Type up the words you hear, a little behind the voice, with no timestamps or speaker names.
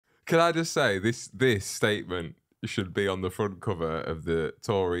Can I just say, this statement should be on the front cover of the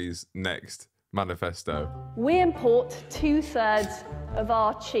Tories' next manifesto. We import 2/3 of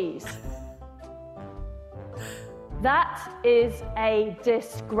our cheese. That is a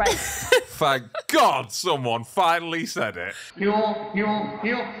disgrace. Thank God someone finally said it. I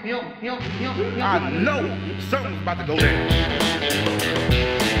know something's about to go down.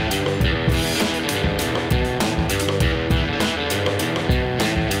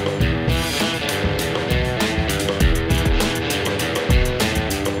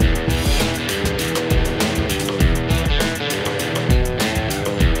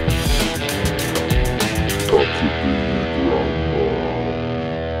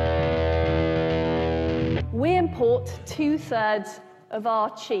 We import 2/3 of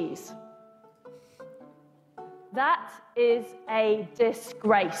our cheese. That is a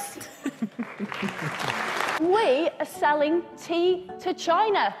disgrace. We are selling tea to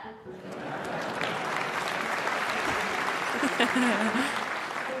China.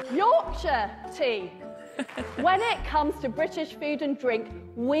 Yorkshire tea. When it comes to British food and drink,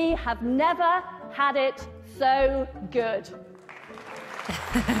 we have never had it so good.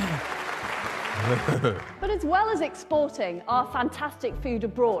 But as well as exporting our fantastic food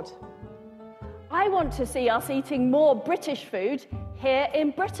abroad, I want to see us eating more British food here in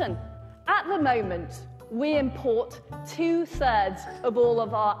Britain. At the moment, we import 2/3 of all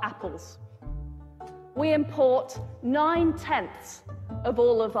of our apples. We import 9/10 of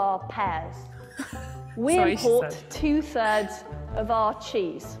all of our pears. We import 2/3 of our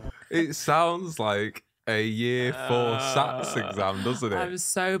cheese. It sounds like a year 4 SATs exam, doesn't it? I'm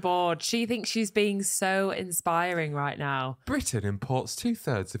so bored. She thinks she's being so inspiring right now. Britain imports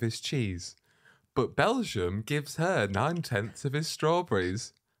 2/3 of his cheese, but Belgium gives her 9/10 of his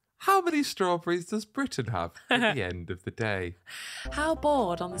strawberries. How many strawberries does Britain have at the end of the day? How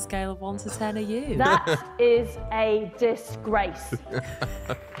bored on the scale of 1 to 10 are you? That is a disgrace.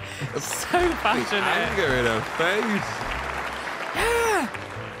 So passionate. Anger in her face.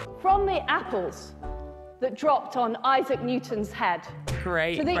 From the apples that dropped on Isaac Newton's head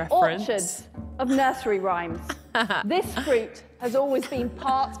Great to the reference. orchards of nursery rhymes, this fruit has always been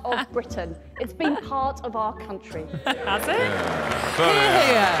part of Britain. It's been part of our country. Has it?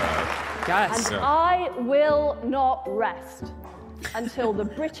 Yeah. Yes. And I will not rest until the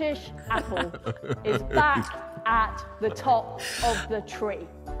British apple is back at the top of the tree.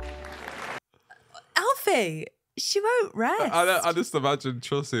 Alfie, she won't rest. I just imagine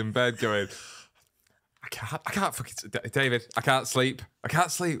Truss in bed going, I can't fucking, David, I can't sleep.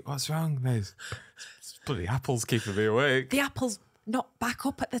 What's wrong, Liz? It's bloody apple's keeping me awake. The apple's not back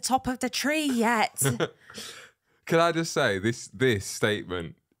up at the top of the tree yet. Can I just say, this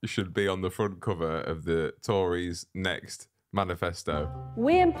statement should be on the front cover of the Tories' next manifesto.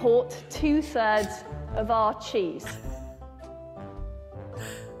 We import 2/3 of our cheese.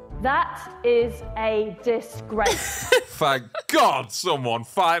 That is a disgrace. Thank God someone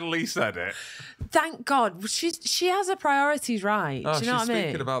finally said it. Thank God. She has her priorities right. Oh, Do you know she's what I mean?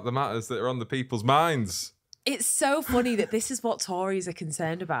 speaking about the matters that are on the people's minds. It's so funny that this is what Tories are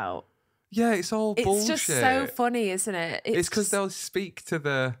concerned about. Yeah, it's all It's bullshit. just so funny, isn't it? It's because they'll speak to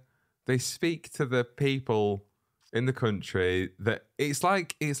the people in the country that it's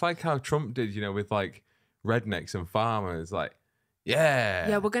like how Trump did, with like rednecks and farmers, like Yeah,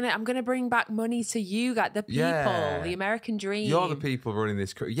 I'm gonna bring back money to you guys, the people, the American dream. You're the people running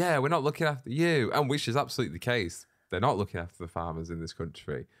this country. Yeah, we're not looking after you, and which is absolutely the case. They're not looking after the farmers in this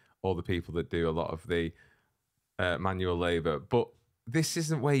country or the people that do a lot of the manual labour. But this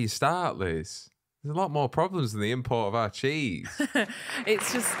isn't where you start, Liz. There's a lot more problems than the import of our cheese.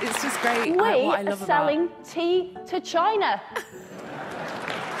 It's just great. We What I are love selling tea to China.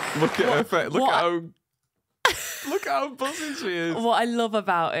 Look at her face. Look at how buzzing she is. What I love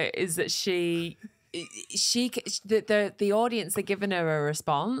about it is that the audience are giving her a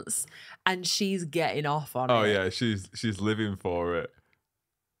response and she's getting off on it. Oh yeah, she's living for it.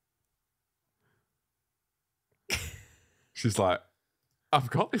 She's like, I've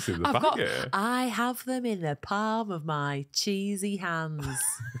got this in the bag here. I have them in the palm of my cheesy hands.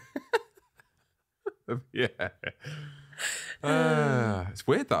 Yeah. It's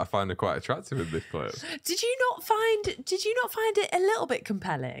weird that I find her quite attractive in this clip. Did you not find it a little bit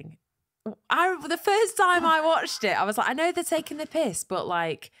compelling? The first time I watched it, I was like, I know they're taking the piss, but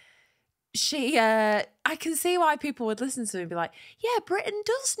like I can see why people would listen to it and be like, yeah, Britain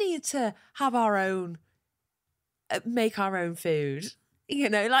does need to have our own, make our own food. You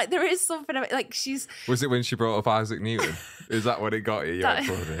know, like there is something about, like she's. Was it when she brought up Isaac Newton? Is that when it got you? I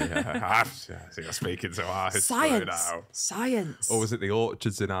think I'm speaking to our history now. Science. Or was it the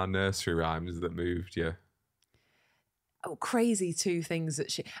orchards in our nursery rhymes that moved you? Oh, crazy two things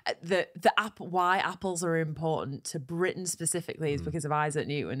that she the apple, why apples are important to Britain specifically is because of Isaac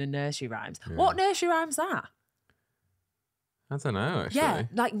Newton and nursery rhymes. Yeah. What nursery rhymes that? I don't know, actually. Yeah,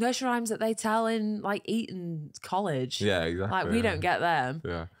 like nursery rhymes that they tell in like Eton College. Yeah, exactly. Like we don't get them.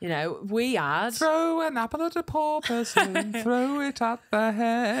 Yeah. You know, we had throw an apple at a poor person, throw it at the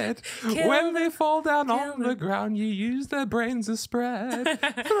head. When they fall down on the ground, you use their brains as spread.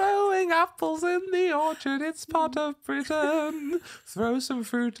 Throwing apples in the orchard, it's part of Britain. Throw some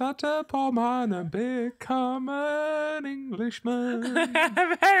fruit at a poor man and become an Englishman.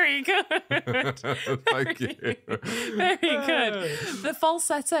 Very good. Thank you. Very good. The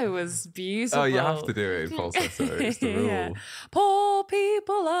falsetto was beautiful. Oh, you have to do it in falsetto. It's the rule. Yeah. Poor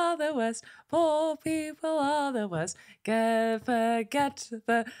people are the West. Poor people are the West. Forget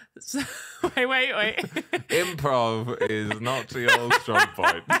the. Wait. Improv is not your strong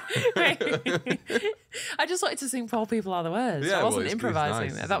point. I just wanted to sing "Poor People Are the Worst." Yeah, I wasn't it's improvising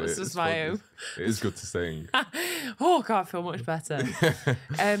nice, there. That was isn't it? just It's my fun. own. It is good to sing. Oh God, I feel much better.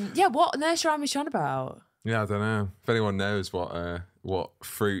 Yeah, what nursery rhyme is she on about? Yeah, I don't know. If anyone knows what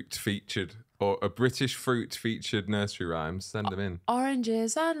fruit featured or a British fruit featured nursery rhymes, send them in.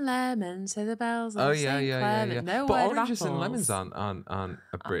 Oranges and lemons, say the bells. Oh of yeah. St. Clement. No But word oranges of and lemons apples. aren't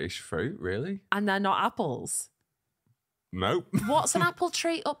a British fruit, really. And they're not apples. Nope. What's an apple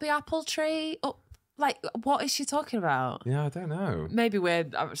tree? Up the apple tree? Up, like, what is she talking about? Yeah, I don't know. Maybe we're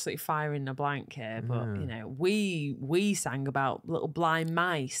absolutely firing a blank here, but you know, we sang about little blind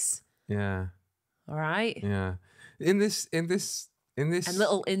mice. Yeah. All right. Yeah. In this And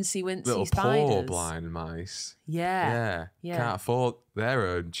little incy wincy little spiders. poor blind mice. Yeah. Can't afford their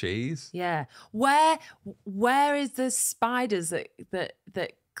own cheese. Yeah. Where is the spiders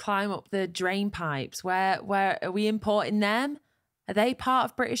that climb up the drain pipes? Where are we importing them? Are they part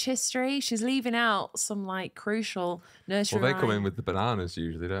of British history? She's leaving out some like crucial nursery. Well, they come in rhyme. with the bananas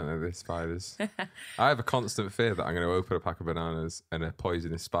usually, don't they? The spiders. I have a constant fear that I'm going to open a pack of bananas and a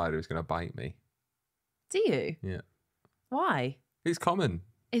poisonous spider is going to bite me. Do you? Yeah. Why? It's common.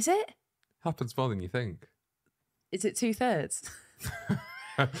 Is it? Happens more than you think. Is it 2/3?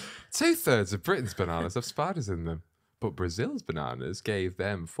 2/3 of Britain's bananas have spiders in them, but Brazil's bananas gave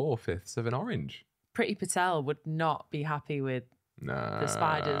them 4/5 of an orange. Priti Patel would not be happy with No. the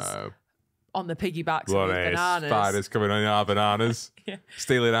spiders on the piggybacks of Bloody these bananas. spiders coming on our bananas, Yeah.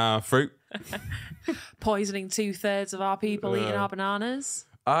 stealing our fruit. Poisoning 2/3 of our people eating our bananas.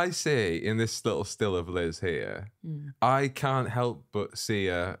 I see in this little still of Liz here, I can't help but see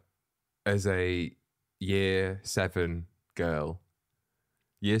her as a year 7 girl,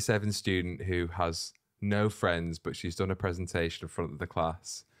 year 7 student who has no friends, but she's done a presentation in front of the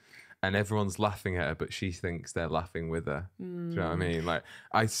class. And everyone's laughing at her, but she thinks they're laughing with her. Do you know what I mean? Like,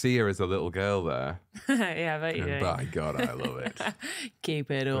 I see her as a little girl there. Yeah, I bet you And do. by God, I love it. Keep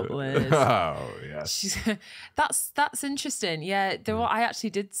it up, Liz. Oh, yes. She's, that's interesting. Yeah, I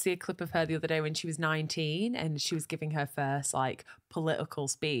actually did see a clip of her the other day when she was 19 and she was giving her first like political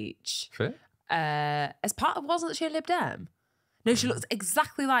speech. Fit? As part of, wasn't she a Lib Dem? No, she looks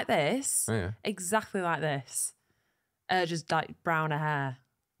exactly like this. Oh, yeah. Exactly like this. Just like browner hair.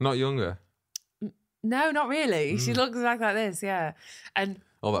 Not younger. No, not really. She looks exactly like this, yeah. And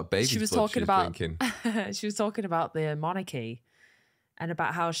All that baby she was blood talking she's about drinking. she was talking about the monarchy and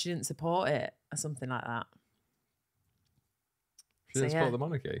about how she didn't support it or something like that. She didn't support the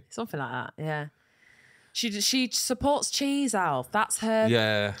monarchy. Something like that, yeah. She supports cheese, Alf. That's her.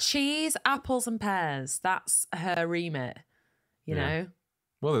 Yeah. Cheese, apples, and pears. That's her remit. You know.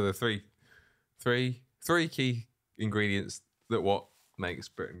 Well, they're the three key ingredients that what makes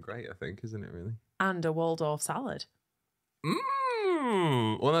Britain great, I think, isn't it, really? And a Waldorf salad.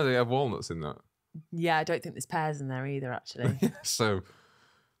 Well, no, they have walnuts in that. Yeah, I don't think there's pears in there either, actually. So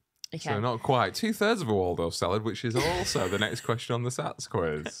Okay. So not quite. 2/3 of a Waldorf salad, which is also the next question on the SATs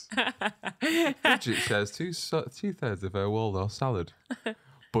quiz. Bridget shares 2/3 of her Waldorf salad,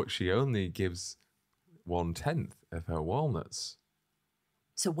 but she only gives 1/10 of her walnuts.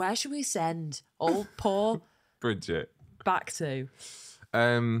 So where should we send old poor Bridget. back to?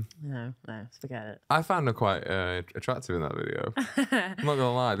 No, forget it. I found her quite attractive in that video. I'm not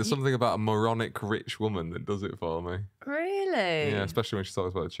gonna lie. There's something about a moronic rich woman that does it for me. Really? Yeah, especially when she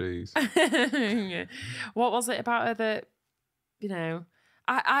talks about cheese. What was it about her that, you know,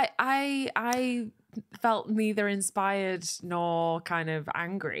 I felt neither inspired nor kind of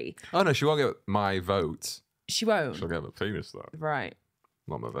angry. Oh no, she won't get my vote. She won't. She'll get my penis though. Right.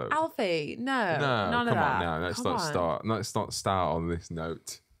 Not my vote. Alfie, no, No, none come of on that. now. Let's Come not on. start. Let's not start on this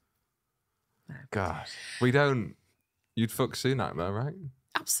note. No. God, we don't. You'd fuck Sunak though, right?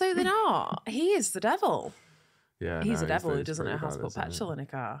 Absolutely not. He is the devil. Yeah, He's no, a devil who he's doesn't know pretty how to bad, put isn't he? petrol in a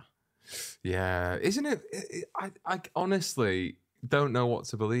car. Yeah, isn't it? I honestly don't know what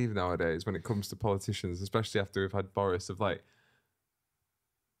to believe nowadays when it comes to politicians, especially after we've had Boris. Of like,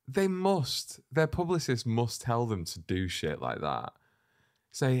 their publicists must tell them to do shit like that.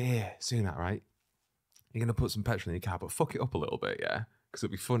 Say, here, Sunak, right? You're gonna put some petrol in your car, but fuck it up a little bit, yeah, because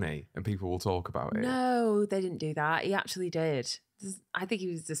it'll be funny and people will talk about it. No, they didn't do that. He actually did. I think he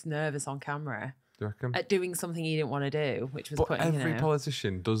was just nervous on camera Do you reckon? at doing something he didn't want to do, which was But putting, every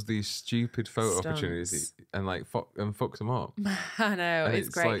politician does these stupid photo Stunts. opportunities and like fucks them up. I know, And it's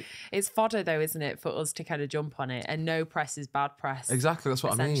it's great. like- It's fodder though, isn't it, for us to kind of jump on it, and no press is bad press. Exactly, that's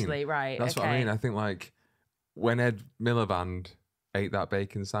what I mean. Essentially, right? That's what I mean. I think like when Ed Miliband ate that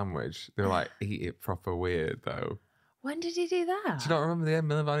bacon sandwich, they were like, eat it proper weird though. When did he do that? Do you not remember the Ed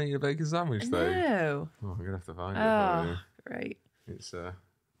Miliband eating a bacon sandwich though? No. Oh, I'm gonna have to find it for Oh, you. great. It's do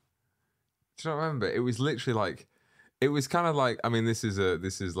you not remember? It was literally like, it was kind of like, I mean, this is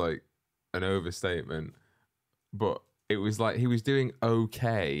like an overstatement, but it was like he was doing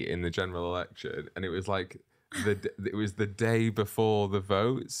okay in the general election, and it was like it was the day before the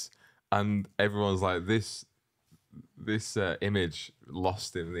votes, and everyone's like, this image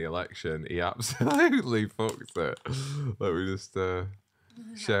lost him the election. He absolutely fucked it. Like we just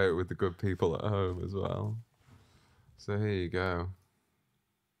share it with the good people at home as well. So here you go.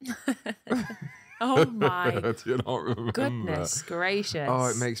 Oh my Do you not remember? goodness gracious. Oh,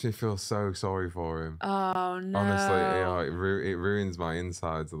 it makes me feel so sorry for him. Oh no. Honestly, yeah, it ruins my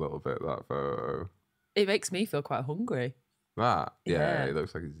insides a little bit, that photo. It makes me feel quite hungry. That, yeah, Yeah. it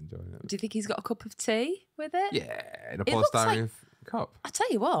looks like he's enjoying it. Do you think he's got a cup of tea with it? Yeah, in a It looks like- polystyrene cup. I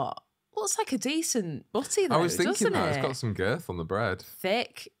tell you what, looks like a decent butty though, I was thinking doesn't that. it? It's got some girth on the bread.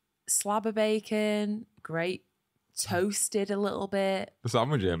 Thick, slab of bacon, great, toasted a little bit. The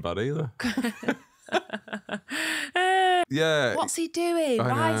sandwich ain't bad either. Yeah. What's he doing? I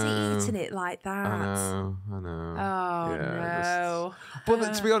Why is know. he eating it like that? I know. Oh no.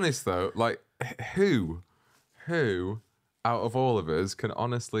 But to be honest, though, like, who out of all of us can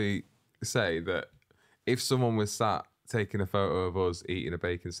honestly say that if someone was sat taking a photo of us eating a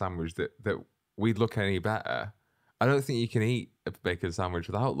bacon sandwich, that we'd look any better? I don't think you can eat a bacon sandwich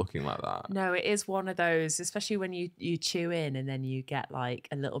without looking like that. No, it is one of those, especially when you chew in and then you get like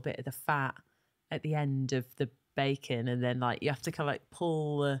a little bit of the fat at the end of the bacon, and then like you have to kind of like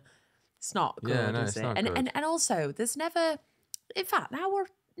pull the. It's not good, Yeah, no, is it's it? not And, good. and also, there's never. In fact, now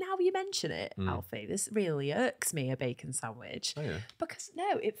you mention it, Alfie, this really irks me, a bacon sandwich. Oh, yeah. Because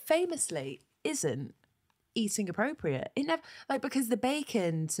no, it famously isn't eating appropriate. It never, like, because the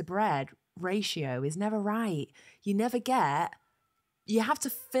bacon to bread ratio is never right. You have to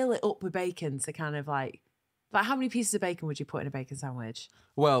fill it up with bacon to kind of like how many pieces of bacon would you put in a bacon sandwich?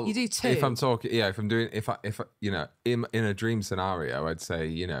 Well, You do two. If I'm talking, yeah, if I, you know, in a dream scenario, I'd say,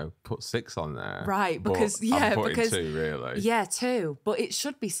 you know, put 6 on there. Right, But because I'm putting because 2 really. Yeah, 2, but it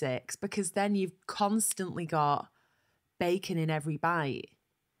should be 6 because then you've constantly got bacon in every bite.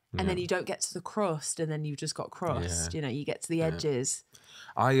 And then you don't get to the crust, and then you've just got crust. Yeah. You know, you get to the edges.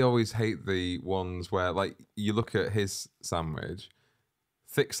 I always hate the ones where, like, you look at his sandwich,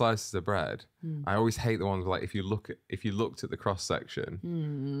 thick slices of bread. I always hate the ones where, like, if you looked at the cross section,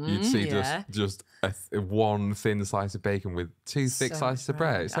 you'd see yeah. just one thin slice of bacon with 2 thick So slices of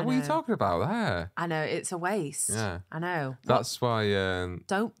bread. It's I like, what are you know. talking about there? I know, it's a waste. Yeah. I know. That's why.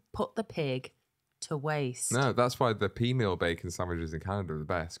 Don't put the pig to waste. No, that's why the pea meal bacon sandwiches in Canada are the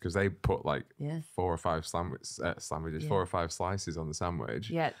best, because they put like Yeah. 4 or 5 sandwiches, 4 or 5 slices on the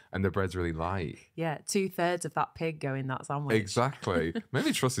sandwich. Yeah. And the bread's really light. Yeah, 2/3 of that pig go in that sandwich. Exactly.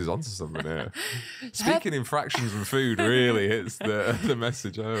 Maybe Truss is onto something here. Speaking in fractions and food really hits the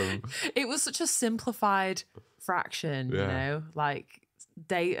message home. It was such a simplified fraction, you Yeah. know? Like,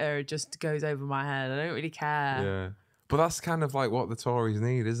 data just goes over my head. I don't really care. Yeah. But that's kind of like what the Tories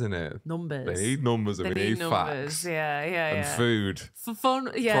need, isn't it? Numbers. They need numbers and They we need numbers. facts. Yeah, And yeah. food. For fun,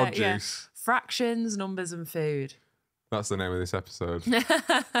 yeah, yeah. Produce. Fractions, numbers, and food. That's the name of this episode.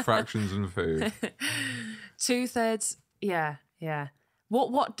 Fractions and food. 2/3, yeah.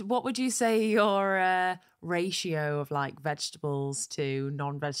 What would you say your ratio of like vegetables to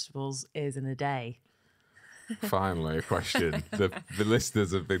non-vegetables is in a day? Finally, a question the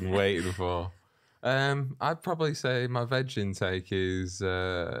listeners have been waiting for. I'd probably say my veg intake is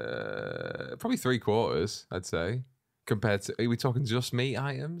probably 3/4, I'd say. Compared to, are we talking just meat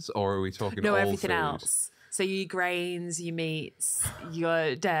items or are we talking No, all everything food? else. So your grains, your meats,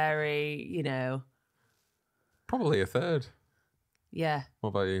 your dairy, Probably a third. Yeah. What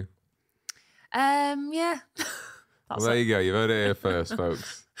about you? Yeah. Well, there you go. You've heard it here first,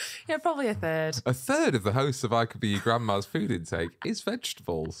 folks. Yeah, probably a third. A third of the hosts of I Could Be Your Grandma's food intake is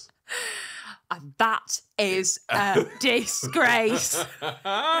vegetables. And that is a disgrace.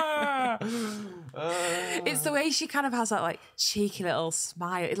 It's the way she kind of has that like cheeky little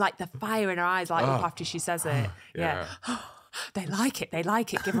smile. It's like the fire in her eyes light up after she says it. Yeah. They like it. They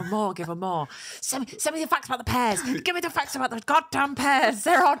like it. Give them more. Give them more. Send me the facts about the pears. Give me the facts about the goddamn pears.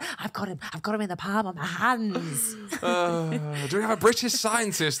 They're on. I've got him in the palm of my hands. Do we have a British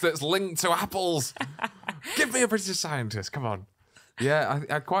scientist that's linked to apples? Give me a British scientist. Come on. Yeah,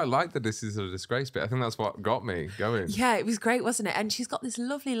 I quite like that this is a disgrace bit. I think that's what got me going. Yeah, it was great, wasn't it? And she's got this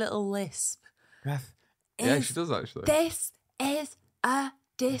lovely little lisp. Yeah, she does actually. This is a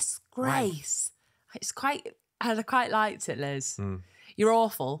disgrace. I quite liked it, Liz. You're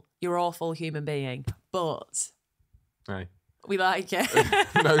awful. You're an awful human being, but Hey. we like it.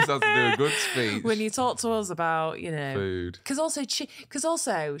 Knows how to do a good speech. When you talk to us about, food. Because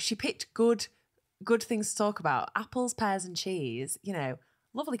also she picked good things to talk about. Apples, pears, and cheese.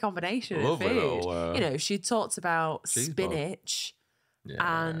 Lovely combination Lovely of food. little, She talked about cheese spinach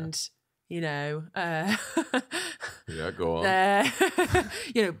and. Yeah, go on.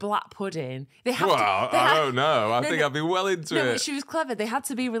 Black pudding. I don't know. I think I'd be well into it. But she was clever. They had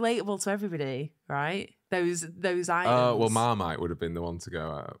to be relatable to everybody, right? Those items. Well, Marmite would have been the one to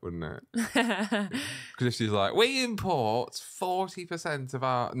go at, wouldn't it? Because if she's like, we import 40% of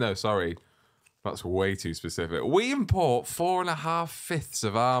our... No, sorry. That's way too specific. We import 4.5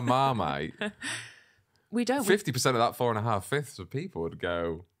 of our Marmite. We don't. 50% of that 4.5 of people would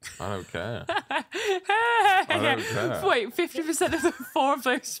go, I don't care. I don't care. Wait, 50% of the 4 of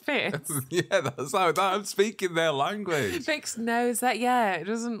those fifths? Yeah, that's how I'm speaking their language. Fix knows that,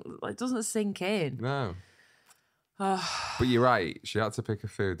 it doesn't sink in. No. But you're right. She had to pick a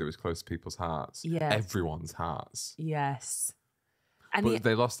food that was close to people's hearts. Yeah. Everyone's hearts. Yes. But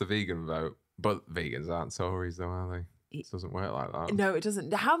they lost the vegan vote. But vegans aren't Tories, though, are they? It doesn't work like that. No, it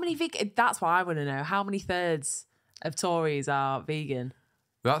doesn't. How many vegan? That's what I want to know. How many thirds of Tories are vegan?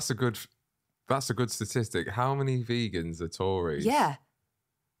 That's a good statistic. How many vegans are Tories? Yeah.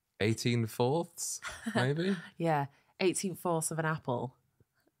 18/4, maybe? Yeah. 18/4 of an apple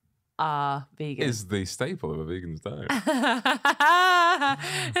are vegan. Is the staple of a vegan's diet.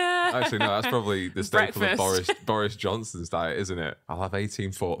 Actually, no, that's probably the staple of Boris Johnson's diet, isn't it? I'll have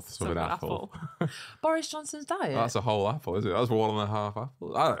 18/4 of an apple. Boris Johnson's diet? That's a whole apple, isn't it? That's 1.5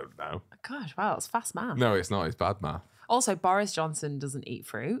 apples. I don't know. Gosh, wow, that's fast math. No, it's not. It's bad math. Also, Boris Johnson doesn't eat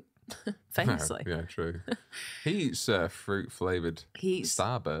fruit, famously. No, yeah, true. He eats fruit-flavoured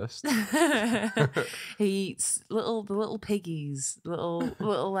Starburst. He eats the little piggies, little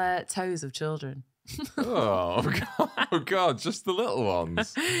toes of children. Oh God, just the little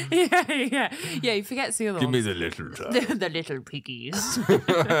ones. Yeah, he forgets the other ones. Give me the little toes. The little piggies.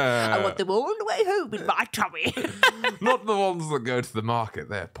 I want them all the way home in my tummy. Not the ones that go to the market.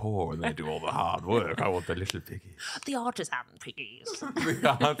 They're poor and they do all the hard work. I want the little piggies. The artisan piggies.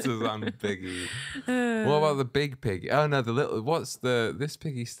 The artisan piggy. What about the big piggy? Oh no, the little. What's the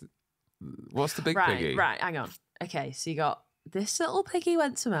big piggy? Right, hang on. Okay, so you got this little piggy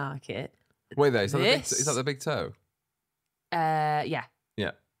went to market. Wait there, is that the big toe? Yeah.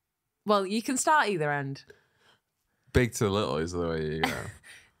 Yeah. Well, you can start either end. Big to little is the way you go.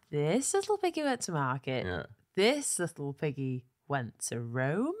 This little piggy went to market. Yeah. This little piggy went to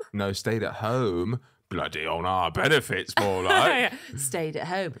Rome. No, stayed at home. Bloody on our benefits, more like. Stayed at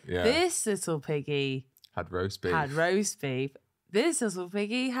home. Yeah. This little piggy had roast beef. This little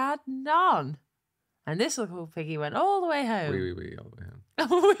piggy had none. And this little piggy went all the way home. Wee, all the way home.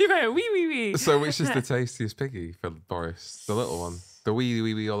 Wee. So which is the tastiest piggy for Boris? The little one. The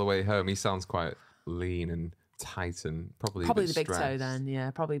wee all the way home. He sounds quite lean and tight and probably the big toe then,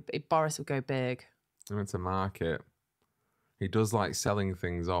 yeah. Probably Boris would go big. He went to market. He does like selling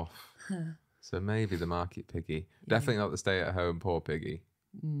things off. So maybe the market piggy. Yeah. Definitely not the stay-at-home poor piggy.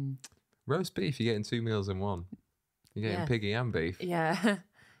 Roast beef, you're getting 2 meals in one. You're getting piggy and beef. Yeah.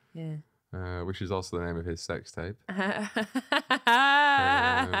 Yeah. Which is also the name of his sex tape.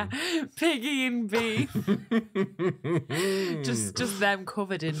 Piggy and beef. just them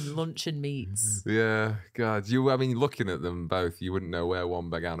covered in luncheon meats. Yeah, God. Looking at them both, you wouldn't know where one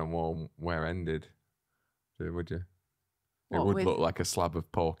began and one where ended, would you? It would look like a slab of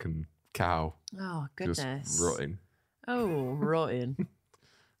pork and cow. Oh, goodness. Just rotting. Oh, rotting.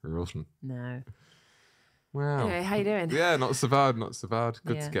 Rotten. No. Wow. Anyway, how you doing? Yeah, not so bad.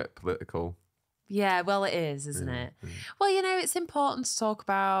 Good to get political. Yeah, well, it is, isn't it? Well, it's important to talk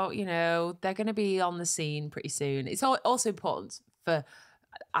about, they're going to be on the scene pretty soon. It's also important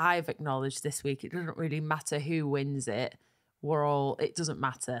I've acknowledged this week, it doesn't really matter who wins it. It doesn't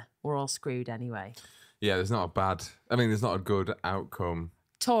matter. We're all screwed anyway. Yeah, there's not a good outcome.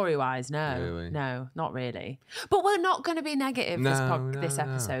 Tory-wise, no. Really? No, not really. But we're not going to be negative this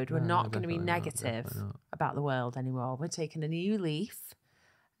episode. We're not going to be negative about the world anymore. We're taking a new leaf.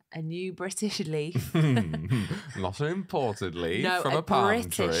 A new British leaf. Not an imported leaf from a palm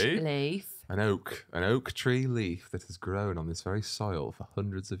British tree. Leaf. An oak tree leaf that has grown on this very soil for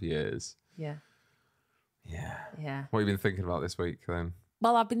hundreds of years. Yeah. Yeah. What have you been thinking about this week then?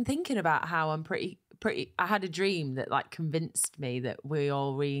 Well, I've been thinking about how I'm pretty. I had a dream that convinced me that we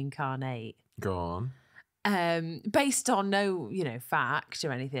all reincarnate. Go on. Based on no, fact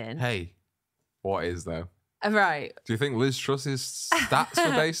or anything. Hey, what is though? Right. Do you think Liz Truss's stats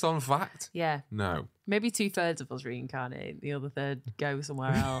were based on fact? Yeah. No. Maybe 2/3 of us reincarnate. The other third go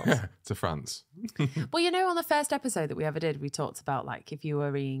somewhere else. To France. Well, on the first episode that we ever did, we talked about if you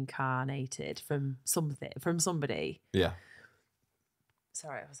were reincarnated from somebody. Yeah.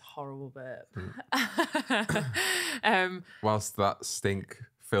 Sorry, it was a horrible burp. Whilst that stink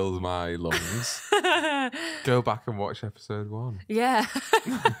fills my lungs, go back and watch episode 1. Yeah.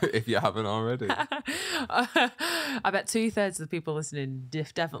 If you haven't already. I bet 2/3 of the people listening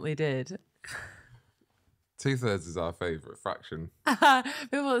definitely did. 2/3 is our favourite fraction.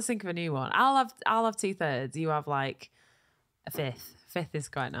 Maybe let's think of a new one. I'll have 2/3. You have a fifth. Fifth is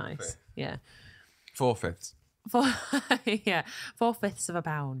quite nice. Fifth. Yeah. 4/5. 4/5 of a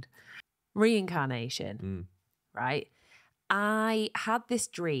pound. Reincarnation. Right? I had this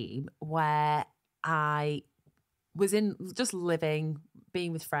dream where I was just living,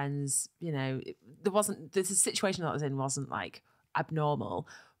 being with friends. The situation that I was in wasn't abnormal,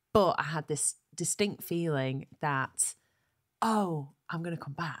 but I had this distinct feeling that, I'm going to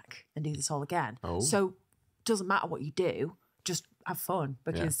come back and do this all again. Oh. So doesn't matter what you do, just have fun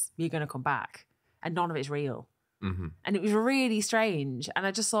because you're going to come back and none of it's real. Mm-hmm. And it was really strange. And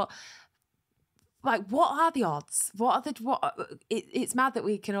I just thought, what are the odds? It's mad that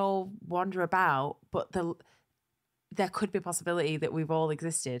we can all wander about, but there could be a possibility that we've all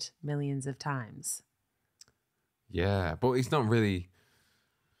existed millions of times. Yeah, but it's not really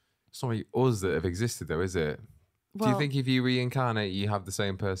us that have existed though, is it? Do you think if you reincarnate, you have the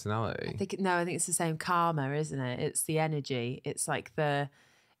same personality? I think it's the same karma, isn't it? It's the energy. It's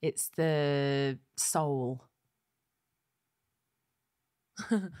it's the soul.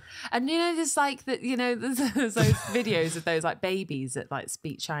 And there's there's those videos of those babies that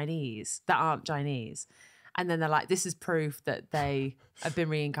speak Chinese that aren't Chinese, and then they're like, this is proof that they have been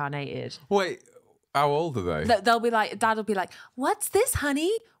reincarnated. Wait, how old are they? They'll be Dad will be like, what's this,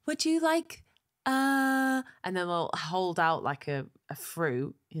 honey? Would you like and then they'll hold out a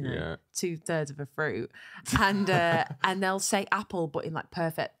fruit, 2/3 of a fruit, and they'll say apple, but in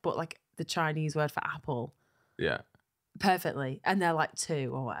perfect, but the Chinese word for apple. Yeah. Perfectly, and they're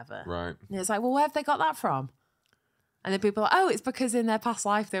 2 or whatever. Right. And it's well, where have they got that from? And then people are it's because in their past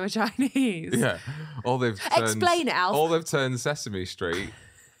life they were Chinese. Yeah. Explain it, Alf. All they've turned Sesame Street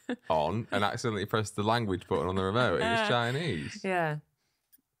on and accidentally pressed the language button on the remote. It was Chinese. Yeah.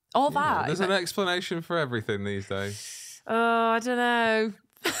 All that. There's an explanation for everything these days. Oh, I don't know.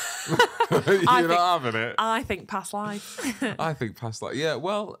 You're not having it. I think past life. I think past life. Yeah,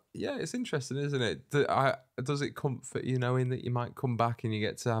 well, yeah, it's interesting, isn't it? Does it comfort you knowing that you might come back and you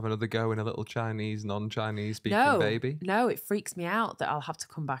get to have another go in a little Chinese, non-Chinese speaking baby? No, it freaks me out that I'll have to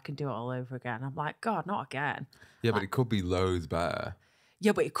come back and do it all over again. I'm like, God, not again. Yeah, but it could be loads better.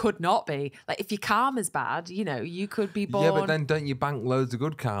 Yeah, but it could not be. If your karma's bad, you could be born. Yeah, but then don't you bank loads of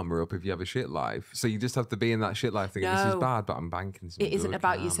good karma up if you have a shit life? So you just have to be in that shit life thinking, this is bad, but I'm banking some It isn't good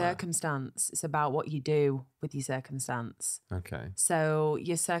about karma. your circumstance. It's about what you do with your circumstance. Okay. So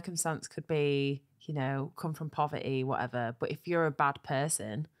your circumstance could be, come from poverty, whatever. But if you're a bad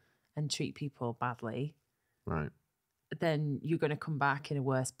person and treat people badly, right, then you're going to come back in a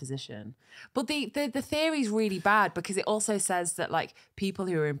worse position. But the theory is really bad because it also says that people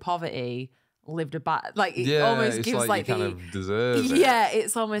who are in poverty lived a bad, it almost it's gives you kind of deserve it. Yeah,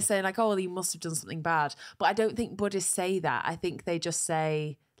 it's almost saying well, you must have done something bad. But I don't think Buddhists say that. I think they just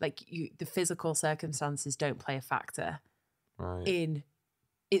say the physical circumstances don't play a factor. Right.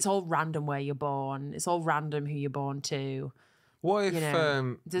 It's all random where you're born. It's all random who you're born to. What if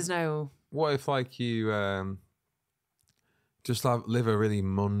there's no? What if you just live a really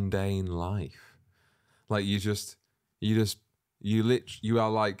mundane life? You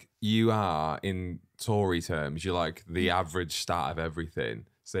are in Tory terms, you're the average stat of everything.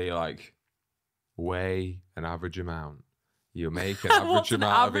 So you're weigh an average amount. You make an average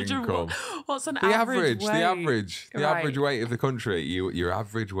amount of income. What's an The average weight? The average weight of the country. Your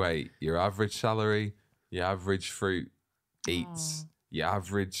average weight, your average salary, your average fruit eats, your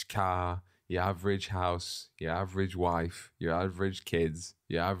average car, your average house, your average wife, your average kids,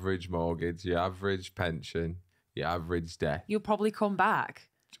 your average mortgage, your average pension, your average death. You'll probably come back.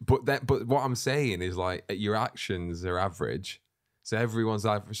 But what I'm saying is like your actions are average. So everyone's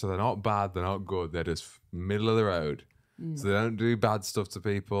average. So they're not bad, they're not good. They're just middle of the road. So they don't do bad stuff to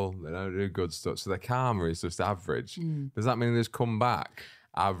people. They don't do good stuff. So their karma is just average. Does that mean they just come back?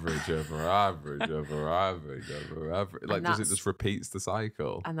 Average over average over average over average. Like, does it just repeats the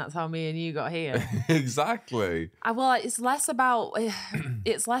cycle? And that's how me and you got here. Exactly. Well, it's less about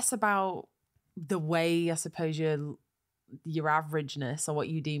the way, I suppose, your averageness or what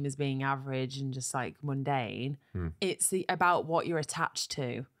you deem as being average and just like mundane. It's about what you're attached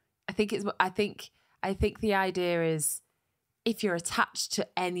to. I think the idea is, if you're attached to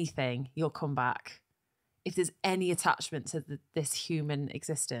anything, you'll come back. If there's any attachment to this human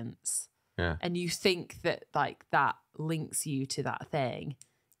existence, and you think that like that links you to that thing,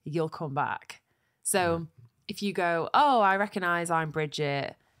 you'll come back. So if you go, oh, I recognize I'm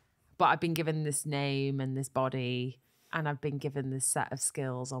Bridget, but I've been given this name and this body, and I've been given this set of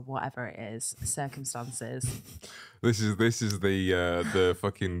skills or whatever it is, circumstances. This is the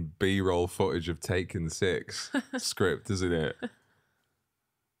fucking B-roll footage of Taken 6 script, isn't it?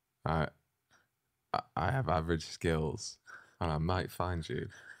 I have average skills, and I might find you.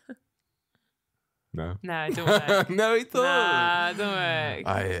 No. No, it don't work. No, it doesn't. Nah, it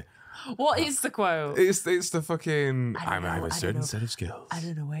don't work. What is the quote? It's the fucking. I have a certain set of skills. I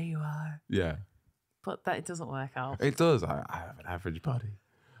don't know where you are. Yeah. But that it doesn't work out. It does. I have an average body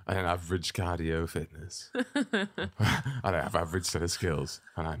and an average cardio fitness. And I have average set of skills,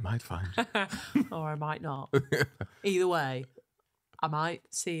 and I might find you. Or I might not. Either way, I might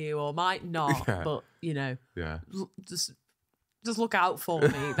see you or might not. Yeah. But, you know, just look out for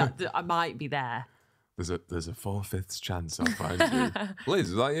me. that I might be there. There's a 4/5 chance I'll find you. Liz,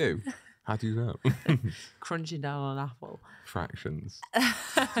 is that you? How do you know? Crunching down on an apple. Fractions.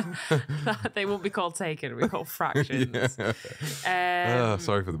 They won't be called taken, it'll be called fractions.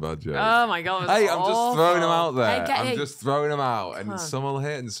 Sorry for the bad joke. Oh my God. Hey, I'm just throwing them out there. Hey, I'm just throwing them out, and some will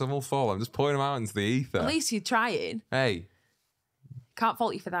hit and some will fall. I'm just putting them out into the ether. At least you're trying. Hey. Can't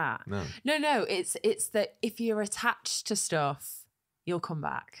fault you for that. No. No. It's that if you're attached to stuff, you'll come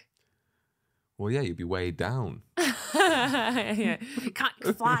back. Well, yeah, you'd be weighed down. You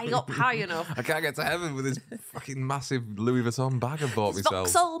can't fly up high enough. I can't get to heaven with this fucking massive Louis Vuitton bag I bought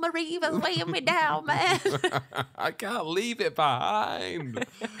myself. Vauxhall Mariva's weighing me down, man. I can't leave it behind.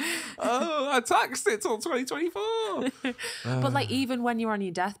 I taxed it till 2024. But like, even when you're on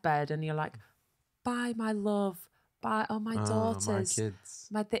your deathbed and you're like, bye, my love. Bye, my daughters.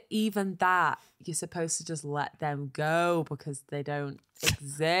 My kids. Even that, you're supposed to just let them go because they don't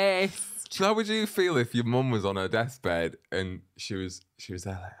exist. So how would you feel if your mum was on her deathbed and she was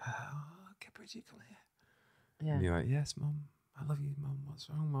there like, oh, okay, Bridget, come here. Yeah. And you're like, yes, Mum, I love you, Mum. What's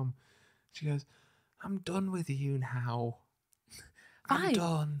wrong, Mum? She goes, I'm done with you now. I'm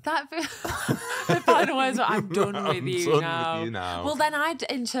done. The final words were, I'm done with you now. Well, then I'd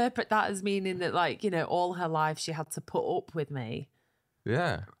interpret that as meaning that, like, you know, all her life she had to put up with me.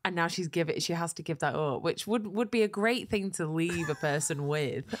 Yeah. And now she has to give that up, which would be a great thing to leave a person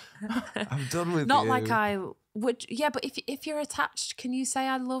with. I'm done with Not you. like I would. Yeah, but if you're attached, can you say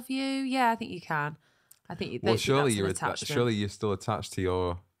I love you? Yeah, I think you can. I think. Well, surely surely you're still attached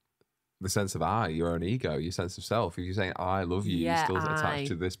to the sense of I, your own ego, your sense of self. If you're saying I love you, you're still attached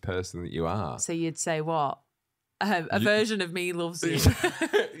to this person that you are. So you'd say what? A version of me loves you.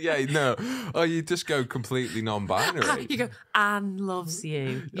 Yeah, no. Oh, you just go completely non-binary. You go, Anne loves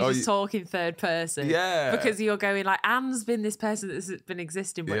you. You just talk in third person. Yeah. Because you're going like, Anne's been this person that's been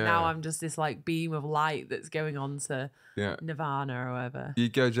existing, but now I'm just this like beam of light that's going on to Nirvana or whatever. You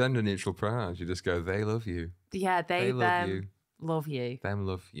go gender neutral pronouns. You just go, they love you. Yeah, they love you. Love you. Them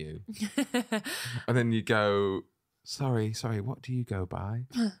love you. And then you go, sorry, what do you go by?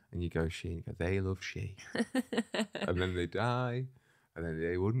 And you go, she. And you go, they love she. And then they die. And then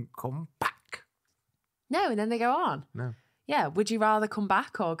they wouldn't come back. No, and then they go on. No. Yeah, would you rather come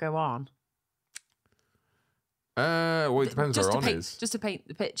back or go on? Well, it depends where on is. Just to paint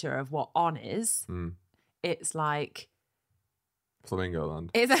the picture of what on is, it's like... Flamingo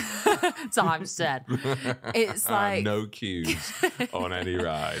Land. It's times 10. It's like... no queues on any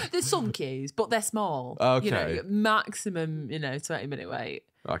ride. There's some queues, but they're small. Okay. You know, maximum, 20-minute wait.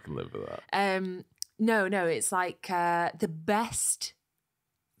 I can live with that. No, it's like the best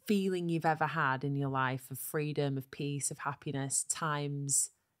feeling you've ever had in your life of freedom, of peace, of happiness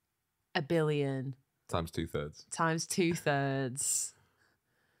times a billion. Times 2/3. Times 2/3.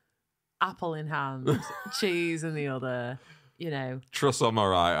 Apple in hand, cheese in the other, you know. Truss on my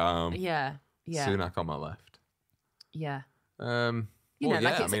right arm. Yeah. Yeah. Sunak on my left. Yeah. You know, well,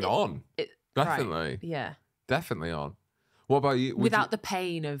 like yeah, I mean, on. Definitely. Right. Yeah. Definitely on. What about you? Without the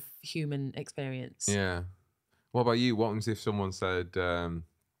pain of human experience. Yeah. What about you? What happens if someone said,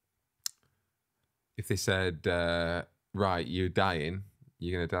 if they said, right, you're dying,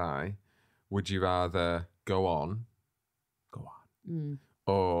 you're going to die, would you rather go on,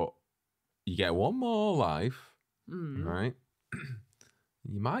 or you get one more life, right?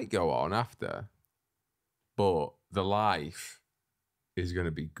 You might go on after, but the life is going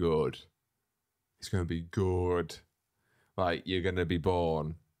to be good. It's going to be good. Like, you're going to be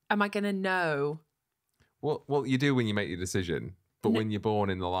born. Am I going to know? Well, you do when you make your decision. But when you're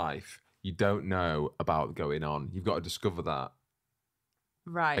born in the life, you don't know about going on. You've got to discover that.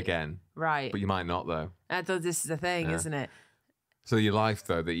 Right. Again. Right. But you might not, though. I thought this is the thing, isn't it? So your life,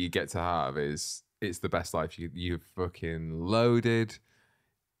 though, that you get to have it's the best life. You're fucking loaded.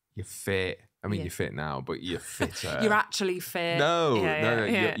 You're fit. I mean, you're fit now, but you're fitter. You're actually fit. No.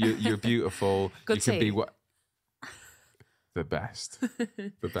 Yeah. You're beautiful. Good you can be tea. what the best.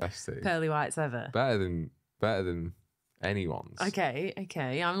 The best tea. Pearly whites ever. Better than anyone's. Okay,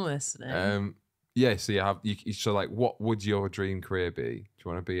 I'm listening. Yeah, so so like, what would your dream career be? Do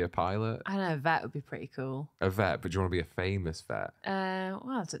you want to be a pilot? I don't know, a vet would be pretty cool. A vet, but do you want to be a famous vet?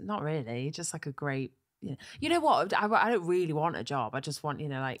 Well, not really. Just like a great, you know what? I don't really want a job. I just want,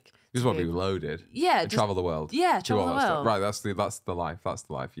 like. You just want to be loaded. Yeah. Travel the world. Yeah, Do travel all the that stuff. world. Right, that's the life. That's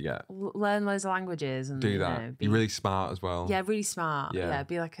the life you get. Learn loads of languages and Do that. Be really smart as well. Yeah, really smart. Yeah. Yeah,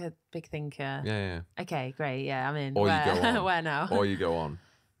 be like a big thinker. Yeah. Okay, great. Yeah, I'm in. Or you go on. Where now? Or you go on.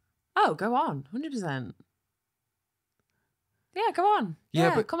 Oh, go on. 100%. Yeah, go on. Yeah,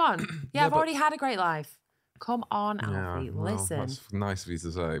 Yeah, but- come on. Yeah, I've already had a great life. Come on, Alfie, Yeah, well, listen. that's nice of you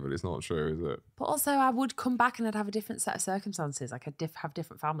to say, but it's not true, is it? But also, I would come back and I'd have a different set of circumstances. Like, I'd have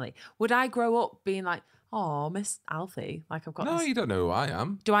different family. Would I grow up being like, oh, Miss Alfie? Like, I've got No, this. you don't know who I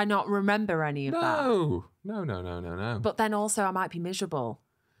am. Do I not remember any of that? No. But then also, I might be miserable.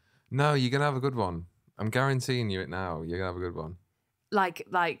 No, you're gonna have a good one. I'm guaranteeing you it now. You're gonna have a good one. Like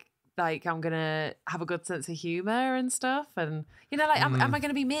I'm gonna have a good sense of humor and stuff, and am I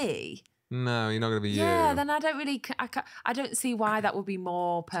gonna be me? No, you're not gonna be you. Yeah, then I don't really, I don't see why that would be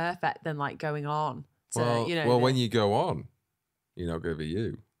more perfect than like going on. When you go on, you're not gonna be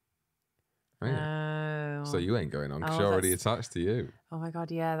you. Right? Oh. So you ain't going on because Oh, you're already that's- attached to you. Oh my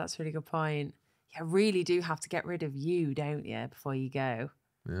god, yeah, that's a really good point. You really do have to get rid of you, don't you, before you go?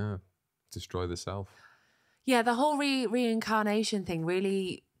 Yeah, destroy the self. Yeah, the whole reincarnation thing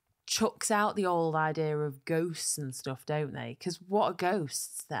really chucks out the old idea of ghosts and stuff, don't they? Because what are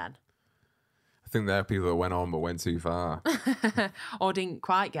ghosts then? I think there are people that went on but went too far. Or didn't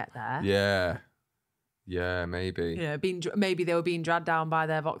quite get there. Yeah, maybe. Yeah, maybe they were being dragged down by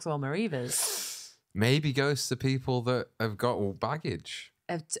their Vauxhall Marivas. Maybe ghosts are people that have got baggage.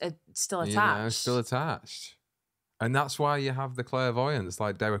 Still attached. You know, still attached. And that's why you have the clairvoyance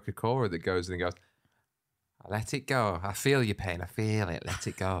like Derek Acora that goes and goes, let it go. I feel your pain. I feel it. Let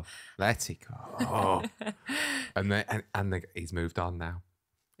it go. Let it go. and he's moved on now.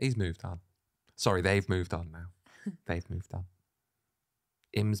 He's moved on. Sorry, they've moved on now. They've moved on.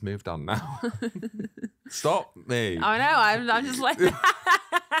 Im's moved on now. Stop me. I know. I'm just like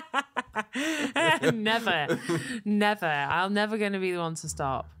never. I'm never going to be the one to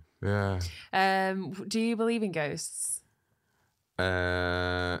stop. Yeah. Do you believe in ghosts?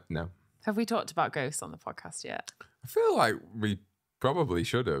 No. Have we talked about ghosts on the podcast yet? I feel like we probably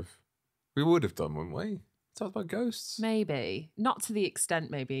should have. We would have done, wouldn't we? Talked about ghosts. Maybe. Not to the extent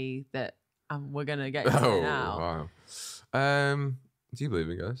maybe that we're going to get into it now. Wow. Do you believe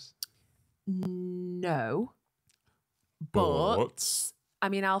in ghosts? No. But I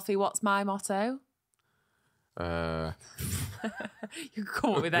mean, Alfie, what's my motto? You can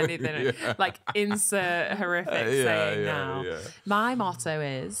come up with anything. Yeah. Like insert horrific saying now. Yeah. My motto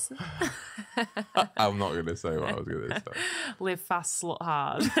is I'm not going to say what I was going to say. live fast, slut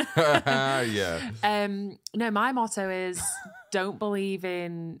hard. Yeah. No, my motto is don't believe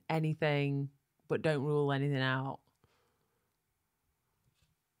in anything, but don't rule anything out.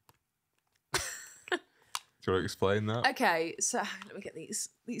 Do you want to explain that? Okay, so let me get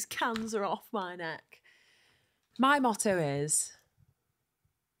these cans are off my neck. My motto is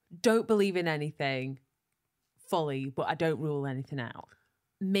don't believe in anything fully, but I don't rule anything out.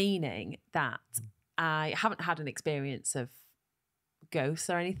 Meaning that I haven't had an experience of ghosts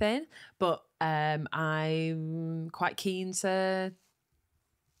or anything, but I'm quite keen to,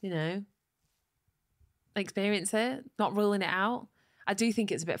 experience it, not ruling it out. I do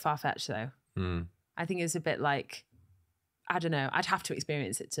think it's a bit far-fetched though. I think it's a bit like, I don't know, I'd have to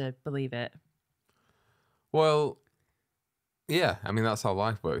experience it to believe it. Well, yeah, I mean, that's how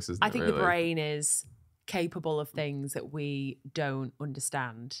life works, isn't it? I think really? the brain is capable of things that we don't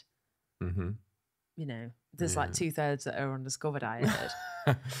understand. Mm-hmm. There's like 2/3 that are undiscovered, I heard.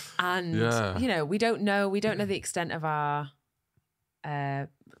 And, we don't know the extent of our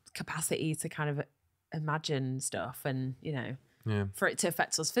capacity to kind of imagine stuff and, for it to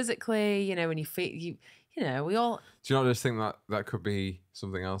affect us physically, when you feel, we all... Do you not just think that could be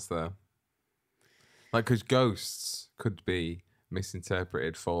something else there? Like, because ghosts could be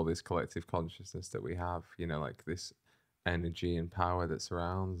misinterpreted for this collective consciousness that we have, like this energy and power that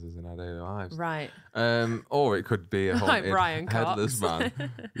surrounds us in our daily lives. Right. Or it could be a like haunted, Brian headless Cox.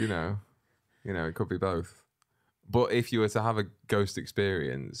 man. It could be both. But if you were to have a ghost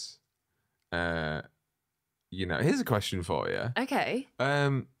experience, here's a question for you. Okay.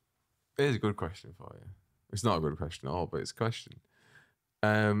 Here's a good question for you. It's not a good question at all, but it's a question.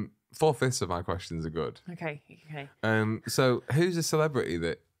 4/5 of my questions are good. Okay. So who's a celebrity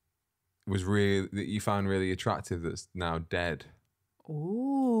that you found really attractive that's now dead?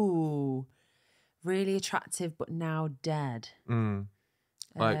 Ooh, really attractive but now dead.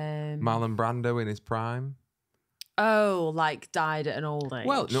 Like Marlon Brando in his prime. Oh, like died at an old age.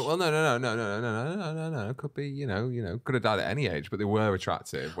 No. Could be, could have died at any age, but they were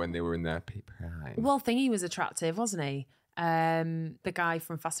attractive when they were in their prime. Well, Thingy was attractive, wasn't he? The guy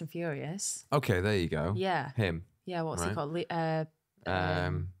from Fast and Furious. Okay, there you go. Yeah. Him. Yeah, what's he called? I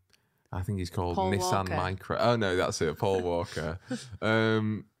think he's called Paul Nissan Walker. Micra. Oh no, that's it. Paul Walker.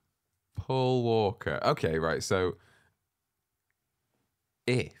 Paul Walker. Okay, right. So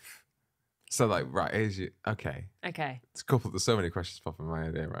here's your okay. It's a couple. There's so many questions popping in my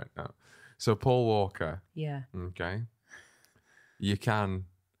head here right now. So Paul Walker. Yeah. Okay. You can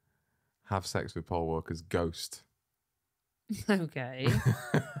have sex with Paul Walker's ghost. Okay.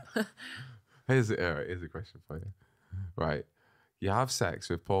 Here's a question for you. Right. You have sex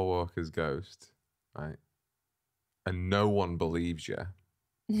with Paul Walker's ghost, right? And no one believes you.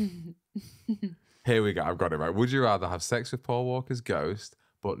 Here we go. I've got it right. Would you rather have sex with Paul Walker's ghost,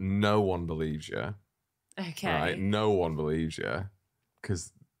 but no one believes you? Okay. Right? No one believes you.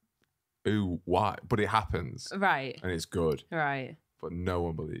 Because, why? But it happens. Right. And it's good. Right. But no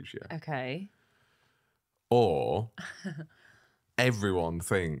one believes you. Okay. Or everyone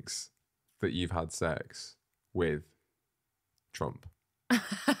thinks that you've had sex with Trump.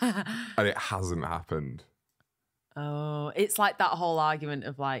 And it hasn't happened. Oh, it's like that whole argument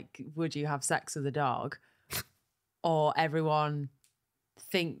of like, would you have sex with a dog? Or everyone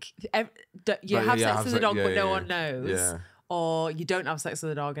think you have sex with a dog, but no one knows. Yeah. Or you don't have sex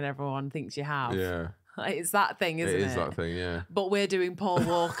with a dog and everyone thinks you have. Yeah. Like, it's that thing, isn't it? It is that thing, yeah. But we're doing Paul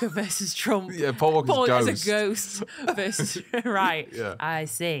Walker versus Trump. Yeah, Paul Walker's Walker's a ghost versus... Right. Yeah. I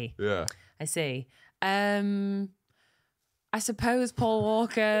see. Yeah. I see. I suppose Paul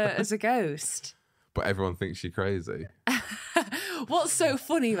Walker as a ghost. But everyone thinks you're crazy. What's so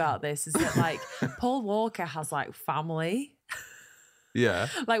funny about this is that, like, Paul Walker has, like, family. Yeah.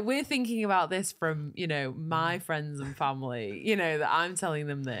 Like, we're thinking about this from, my friends and family, that I'm telling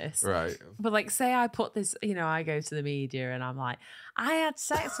them this. Right. But, like, say I put this, I go to the media and I'm like, I had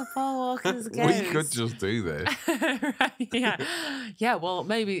sex with Paul Walker's ghost. We could just do this. Right, yeah. Yeah, well,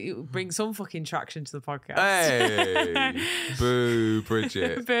 maybe it would bring some fucking traction to the podcast. Hey. Boo,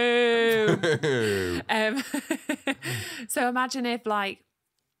 Bridget. Boo. Boo. So imagine if, like,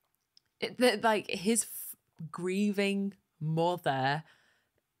 his grieving mother,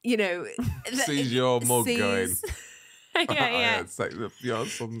 sees your mug going. Yeah. I had sex with your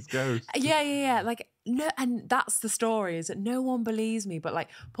son's ghost. Yeah. Like, no, and that's the story, is that no one believes me. But, like,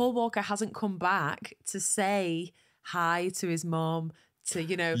 Paul Walker hasn't come back to say hi to his mom, to,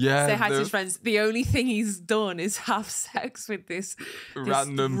 say hi to his friends. The only thing he's done is have sex with this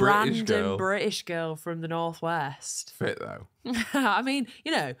random British girl from the Northwest. Fit, though. I mean,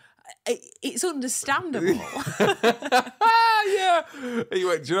 it's understandable. Yeah. He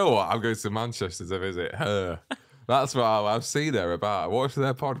went, do you know what? I'm going to Manchester to visit her. That's what I've seen her about. I watched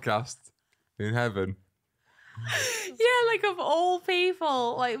their podcast in heaven. Yeah, like, of all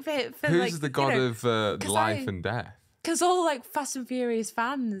people. Like, for who's like, the god of life and death? Because all, like, Fast and Furious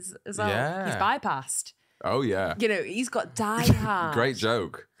fans as well. Yeah. He's bypassed. Oh, yeah. He's got Die Hard. Great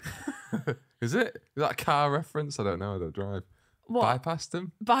joke. Is that a car reference? I don't know. I don't drive. What? Bypassed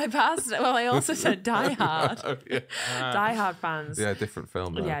him? Bypassed? Well, I also said Die Hard. Oh, yeah. Die Hard fans. Yeah, different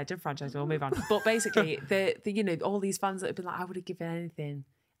film. Though. Yeah, different franchise. We'll move on. But basically, the you know, all these fans that have been like, I would have given anything.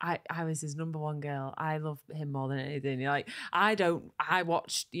 I was his number one girl. I love him more than anything. You're like, I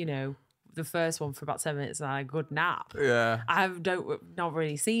watched, you know, the first one for about 7 minutes and I had a good nap. Yeah. I've not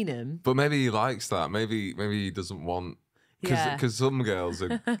really seen him. But maybe he likes that. Maybe he doesn't want... Because some girls,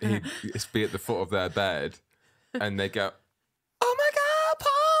 he'd be at the foot of their bed and they go, oh my God,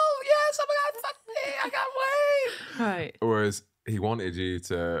 Paul, yes, oh my God, fuck me, I can't wait. Right. Whereas he wanted you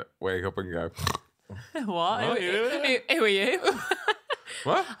to wake up and go, What? Who are you?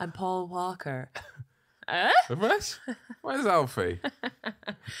 what? I'm Paul Walker. What? Where's Alfie?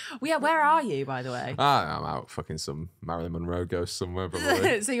 Yeah, where are you, by the way? I'm out fucking some Marilyn Monroe ghost somewhere,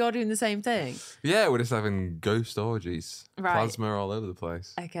 probably. So you're doing the same thing? Yeah, we're just having ghost orgies. Right. Plasma all over the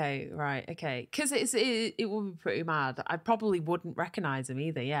place. Okay, right, okay. Because it would be pretty mad. I probably wouldn't recognise him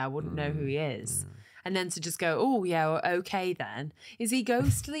either. Yeah, I wouldn't know who he is. And then to just go, oh, yeah, okay then. Is he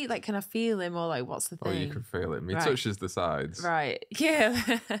ghostly? Like, can I feel him? Or like, what's the thing? Oh, you can feel him. He Right. touches the sides. Right. Yeah.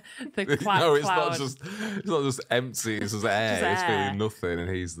 The No, it's cloud. not just empty. It's just air. Just It's air. feeling nothing,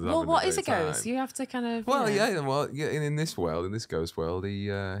 and he's. Well, having what a is a great ghost? time. You have to kind of. Well, you know. yeah. Well, yeah. In this world, in this ghost world, he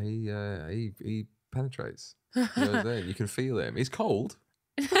penetrates. He goes in. You can feel him. He's cold.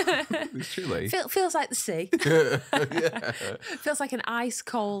 He's chilly. Feels like the sea. Yeah. Feels like an ice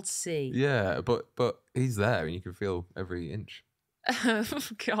cold sea. Yeah, but he's there, and you can feel every inch. Oh,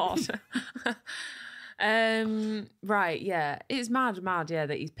 God. Right, yeah. It's mad, yeah,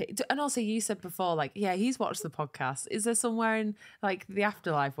 that he's picked. And also you said before, like, yeah, he's watched the podcast. Is there somewhere in like the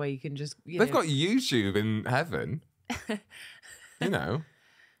afterlife where you can just They've got YouTube in heaven. You know.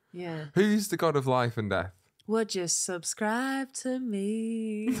 Yeah. Who's the God of life and death? Would you subscribe to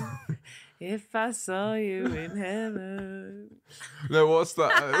me if I saw you in heaven? No, what's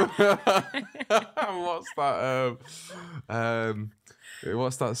that?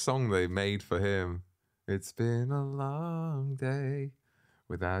 What's that song they made for him? It's been a long day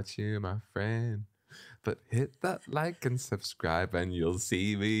without you, my friend. But hit that like and subscribe and you'll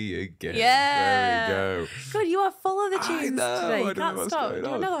see me again. Yeah. There we go. God, you are full of the I tunes know, today. I You don't know can't what's stop. going Do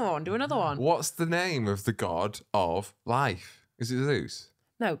on. another one. What's the name of the god of life? Is it Zeus?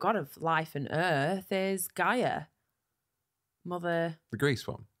 No, God of life and earth is Gaia. Mother, The Greece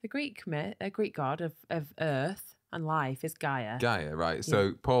one? the Greek god of earth and life is Gaia. Gaia, right.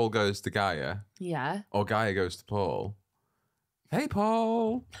 So Paul goes to Gaia, Yeah. or Gaia goes to Paul. Hey,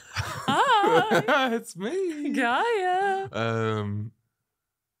 Paul. Hi, It's me. Gaia.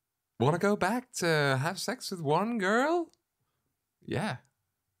 Want to go back to have sex with one girl? Yeah.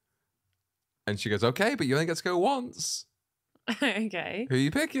 And she goes, okay, but you only get to go once. Okay. Who are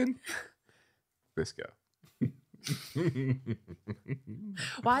you picking? This girl.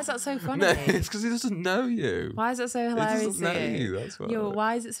 Why is that so funny? No, it's because he doesn't know you. Why is that so He hilarious? doesn't know to you, that's why. Yo,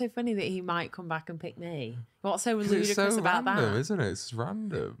 why is it so funny that he might come back and pick me? What's so 'Cause ludicrous it's so about random, that? isn't it? It's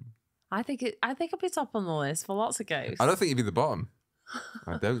random. I think I'd be top on the list for lots of ghosts. I don't think you'd be the bottom.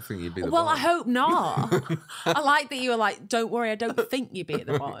 I don't think you'd be the Well, I bottom. hope not. I like that you were like, don't worry, I don't think you'd be at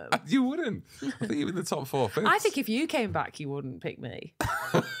the bottom. You wouldn't. I think you'd be in the top 4/5. I think if you came back, you wouldn't pick me.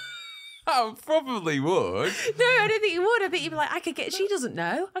 I probably would. No, I don't think you would. I think you'd be like, she doesn't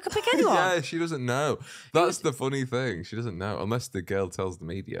know. I could pick anyone. Yeah, she doesn't know. That's the funny thing. She doesn't know unless the girl tells the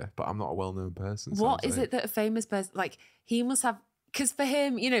media. But I'm not a well-known person. So What I'm is saying- it that a famous person, like, he must have, because for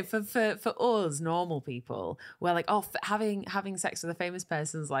him, you know, for us normal people, we're like, oh, having sex with a famous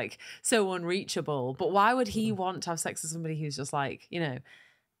person's like so unreachable. But why would he want to have sex with somebody who's just like, you know,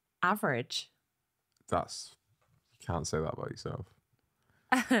 average? You can't say that about yourself.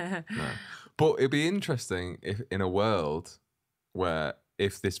 No. But it'd be interesting if in a world where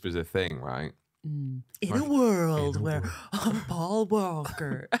if this was a thing, right? In a world where Paul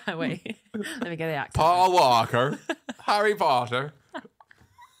Walker. Wait, let me get the accent. Paul Walker, Harry Potter.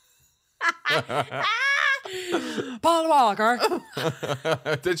 Paul Walker.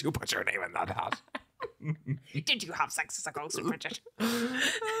 Did you put your name in that hat? Did you have sex as a ghost, Bridget?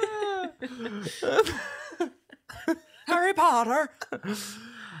 Harry Potter.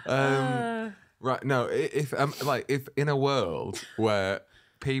 Right. No. If in a world where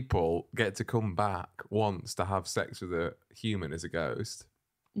people get to come back once to have sex with a human as a ghost,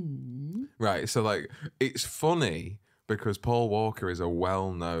 right? So like, it's funny because Paul Walker is a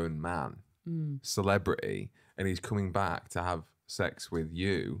well-known man, celebrity, and he's coming back to have sex with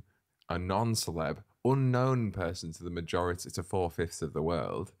you, a non-celeb, unknown person to the majority, to 4/5 of the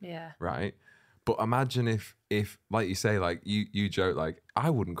world. Yeah. Right. But imagine if like you say, like you joke, like I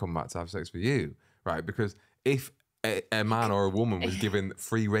wouldn't come back to have sex with you, right? Because if a man or a woman was given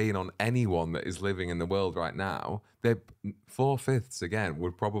free reign on anyone that is living in the world right now, their 4/5 again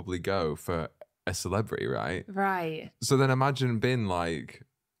would probably go for a celebrity, right? Right. So then imagine being like,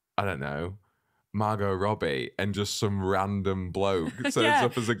 I don't know, Margot Robbie, and just some random bloke turns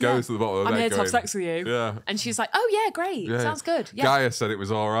up as a ghost at the bottom of I'm their here to have going, sex with you. Yeah. And she's like, oh, yeah, great. Yeah. Sounds good. Yeah. Gaia said it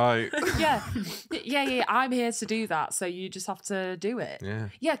was all right. yeah. I'm here to do that. So you just have to do it. Yeah.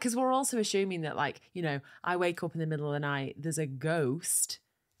 Yeah, because we're also assuming that, like, you know, I wake up in the middle of the night, there's a ghost.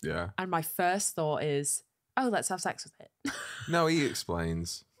 Yeah. And my first thought is, oh, let's have sex with it. No, he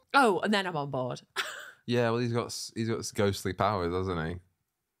explains. Oh, and then I'm on board. Yeah, well, he's got ghostly powers, hasn't he?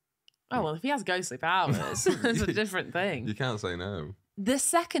 Oh, well, if he has ghostly powers, it's a different thing. You can't say no. The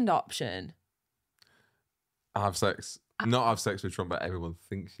second option. Have sex. Not have sex with Trump, but everyone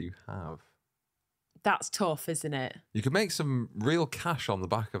thinks you have. That's tough, isn't it? You could make some real cash on the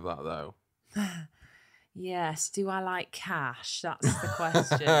back of that, though. Yes. Do I like cash? That's the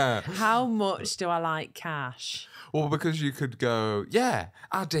question. How much do I like cash? Well, because you could go, yeah,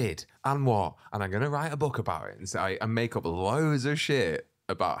 I did. And what? And I'm going to write a book about it and say, and make up loads of shit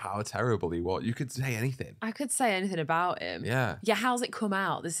about how terrible he was. You could say anything. I could say anything about him. Yeah. Yeah, how's it come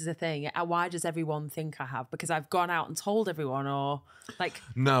out? This is a thing. Why does everyone think I have? Because I've gone out and told everyone, or like...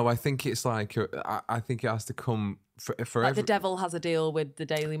 No, I think it's like, I think it has to come for like the devil has a deal with the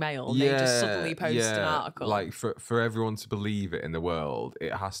Daily Mail. And they just suddenly post an article. Like for everyone to believe it in the world,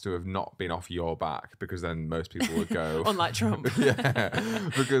 it has to have not been off your back, because then most people would go... Unlike Trump. Yeah,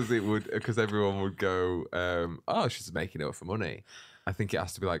 because everyone would go, oh, she's making it up for money. I think it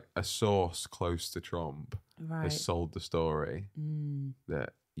has to be like a source close to Trump has sold the story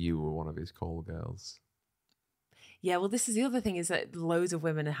that you were one of his call girls. Yeah, well, this is the other thing, is that loads of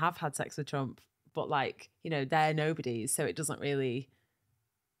women have had sex with Trump, but like, you know, they're nobodies, so it doesn't really...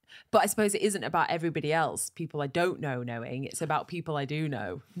 But I suppose it isn't about everybody else, people I don't know knowing. It's about people I do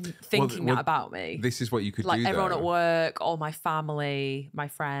know thinking that about me. This is what you could like do, everyone though. at work, all my family, my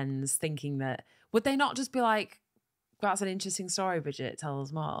friends, thinking that... Would they not just be like, that's an interesting story, Bridget, tell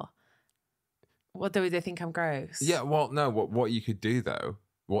us more? What do they think I'm gross? Yeah, well, no, what you could do, though,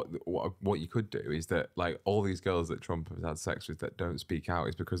 what you could do is that, like, all these girls that Trump has had sex with that don't speak out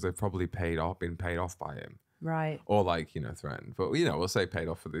is because they've probably been paid off by him. Right. Or, like, you know, threatened. But, you know, we'll say paid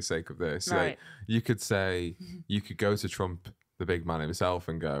off for the sake of this. Right. Like, you could say, you could go to Trump, the big man himself,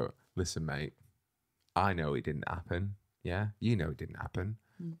 and go, listen, mate, I know it didn't happen. Yeah? You know it didn't happen.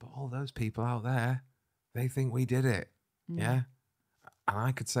 But all those people out there, they think we did it. Yeah? And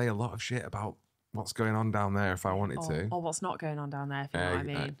I could say a lot of shit about what's going on down there if I wanted to. Or what's not going on down there, if you know what I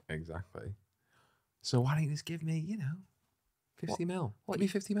mean. Exactly. So why don't you just give me, you know, 50 mil? Give me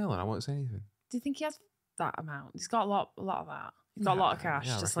 50 mil and I won't say anything. Do you think he has that amount? He's got a lot of that. He's got a lot of cash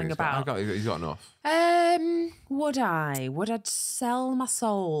to sling about. He's got enough. Would I sell my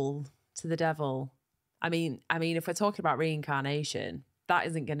soul to the devil? I mean, if we're talking about reincarnation, that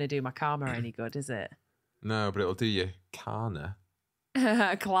isn't going to do my karma any good, is it? No, but it'll do you Kana.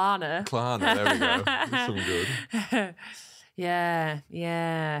 Klarna. Klarna, there we go. That's some good.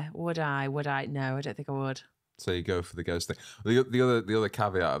 Yeah. Would I? No, I don't think I would. So you go for the ghost thing. The other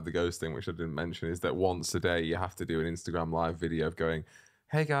caveat of the ghost thing, which I didn't mention, is that once a day you have to do an Instagram live video of going,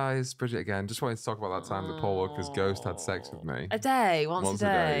 hey guys, Bridget again. Just wanted to talk about that time that Paul Walker's ghost had sex with me. A day, once a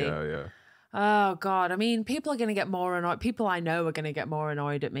day. Yeah. Oh God, I mean, people are going to get more annoyed. People I know are going to get more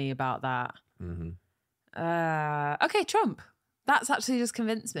annoyed at me about that. Okay, Trump. That's actually just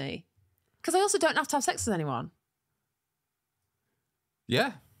convinced me. Because I also don't have to have sex with anyone.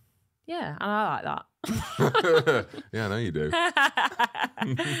 Yeah. Yeah, and I like that. Yeah, I know you do.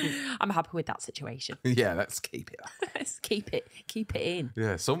 I'm happy with that situation. Yeah, let's keep it. Let's keep it in.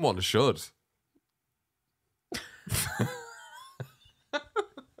 Yeah, someone should.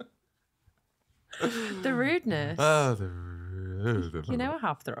 The rudeness. Oh, the rudeness. You know I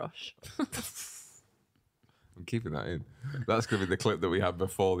have thrush. I'm keeping that in. That's going to be the clip that we had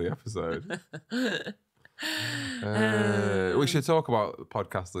before the episode. We should talk about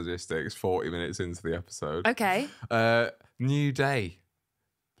podcast logistics 40 minutes into the episode. Okay. New day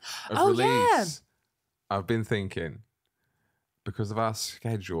of release. Yeah. I've been thinking, because of our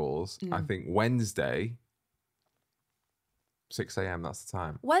schedules, I think Wednesday, 6 a.m, that's the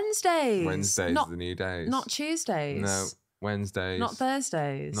time. Wednesdays are the new days. Not Tuesdays. No, Wednesdays. Not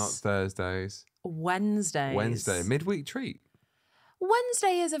Thursdays. Not Thursdays. Wednesdays. Wednesday, midweek treat.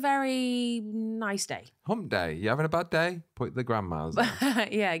 Wednesday is a very nice day. Hump day. You having a bad day? Put the grandmas on.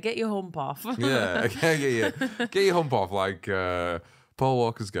 Yeah, get your hump off. Yeah, get your hump off like Paul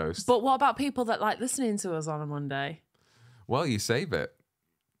Walker's ghost. But what about people that like listening to us on a Monday? Well, you save it.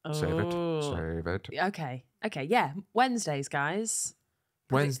 Save it. Oh. Save it. Okay. Okay. Yeah. Wednesdays, guys.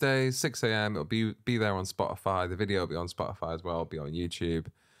 Wednesday, 6 a.m. It'll be there on Spotify. The video will be on Spotify as well. It'll be on YouTube.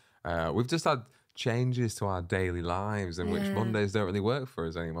 We've just had changes to our daily lives in which Mondays don't really work for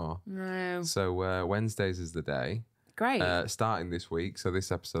us anymore. No. So Wednesdays is the day. Great. Starting this week. So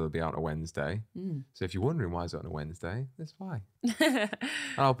this episode will be out on a Wednesday. So if you're wondering why is it on a Wednesday, that's why.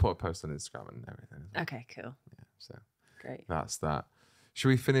 I'll put a post on Instagram and everything. Okay, cool. Yeah, so Great. that's that. Should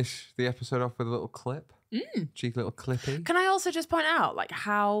we finish the episode off with a little clip? Cheeky little clippy. Can I also just point out like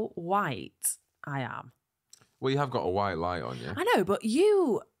how white I am? Well, you have got a white light on you. I know, but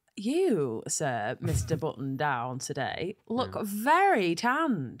you, sir, Mr. Button Down today, look very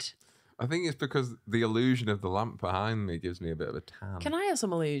tanned. I think it's because the illusion of the lamp behind me gives me a bit of a tan. Can I have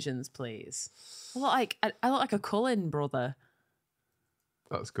some illusions, please? I look like a Cullen brother.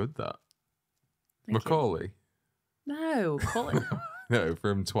 That's good, that. Thank Macaulay? No, Cullen. No,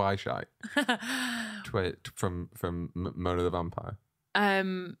 from Twilight. From Mona the Vampire.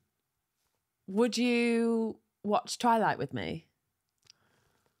 Would you watch Twilight with me?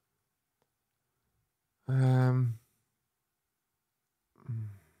 I've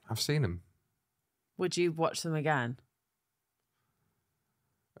seen him. Would you watch them again?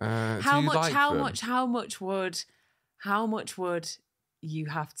 How much would you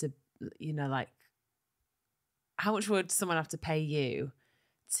have to, how much would someone have to pay you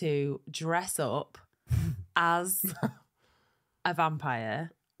to dress up as a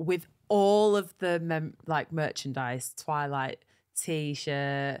vampire with all of the merchandise, Twilight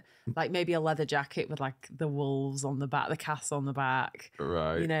t-shirt, like maybe a leather jacket with like the wolves on the back, the cast on the back,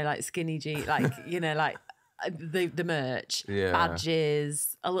 right? Like skinny jeans, like like the merch,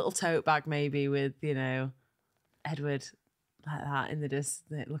 badges, a little tote bag maybe with Edward like that in the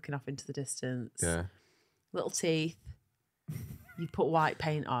looking off into the distance, little teeth. You put white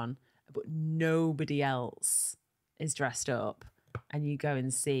paint on, but nobody else is dressed up, and you go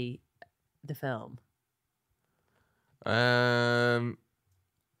and see the film. Am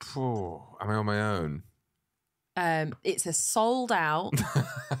I on my own? It's a sold out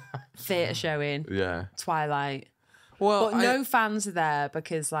theatre showing. Yeah. Twilight. Well, but no fans are there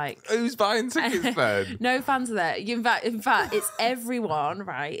because who's buying tickets then? No fans are there. In fact, it's everyone,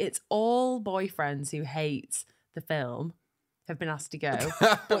 right? It's all boyfriends who hate the film have been asked to go,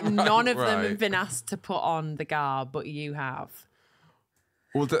 but none of them have been asked to put on the garb, but you have.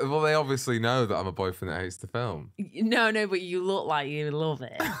 Well, they obviously know that I'm a boyfriend that hates the film. No, but you look like you love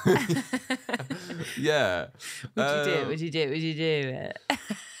it. Yeah. Would you do it?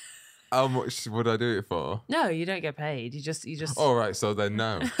 How much would I do it for? No, you don't get paid. You just. Oh, right. So then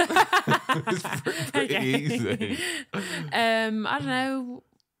no. It's pretty easy. I don't know.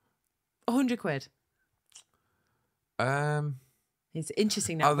 100 quid. It's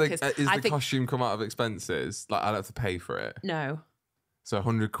interesting now because is the costume come out of expenses? Like I'd have to pay for it. No. So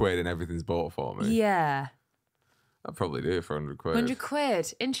 100 quid and everything's bought for me. Yeah. I'd probably do it for 100 quid. 100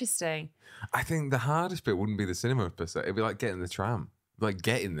 quid. Interesting. I think the hardest bit wouldn't be the cinema per se. It'd be like getting the tram. Like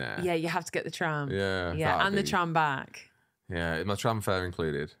getting there. Yeah, you have to get the tram. Yeah. Yeah, and the tram back. Yeah, my tram fare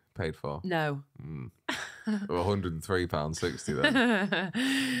included. Paid for. No. £103.60 then.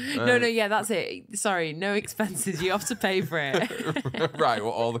 No, yeah, that's it. Sorry, no expenses. You have to pay for it. Right,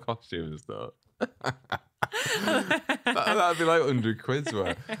 well, all the costumes though. That'd be like 100 quid's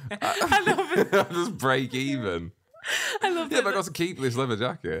worth. I love it. I'll just break even. I love it. Yeah, but I got to keep this leather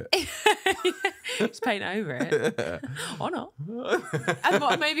jacket. Just paint over it. Or not.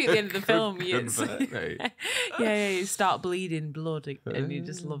 And maybe at the end of the film, you start bleeding blood and you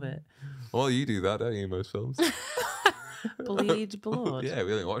just love it. Well, you do that, don't you, in most films? Bleed blood? Yeah,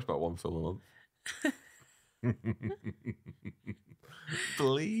 we only watch about one film a month.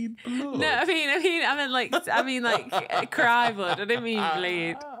 Bleed blood. No, I mean like cry blood. I didn't mean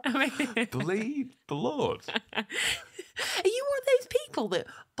bleed. Bleed blood. Are you one of those people that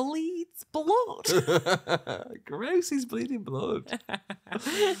bleeds blood? Gross, he's bleeding blood.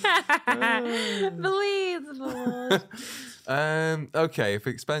 Bleeds blood. Okay, if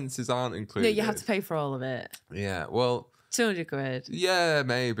expenses aren't included. No, you have to pay for all of it. Yeah, well. 200 quid. Yeah,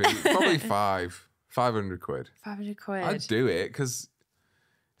 maybe. Probably 500 quid. 500 quid. I'd do it because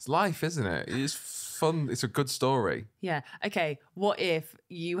it's life, isn't it? It's fun. It's a good story. Yeah. Okay. What if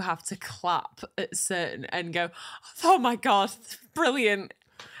you have to clap at certain and go, oh my God, brilliant.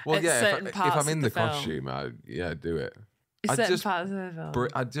 Well, at yeah, certain if parts I'm in of the film. costume, I'd do it. Certain parts of the film.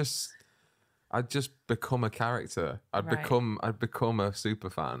 I'd just become a character. I'd become a super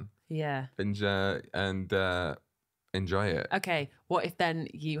fan. Yeah. And enjoy it. Okay. What if then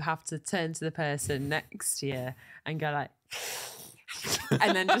you have to turn to the person next to you and go like,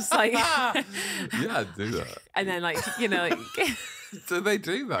 and then just like Yeah, I'd do that. and then like you know like, Do they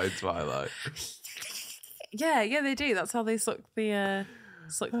do that in Twilight? yeah they do. That's how they suck the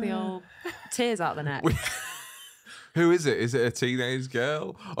old tears out the neck. Who is it? Is it a teenage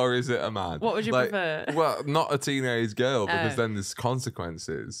girl or is it a man? What would you prefer? Well, not a teenage girl because Oh. then there's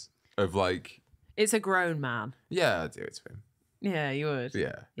consequences of like. It's a grown man. Yeah, I'd do it to him. Yeah, you would.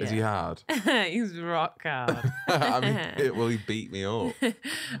 Yeah. Is he Yeah. hard? He's rock hard. I mean, will he beat me up?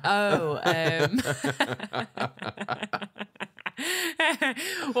 Oh,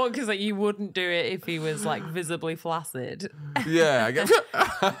 well, because like you wouldn't do it if he was like visibly flaccid. Yeah, I get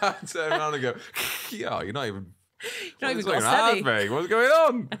turn around and go, yeah, you're not even. Not even What's got going on, steady. mate? What's going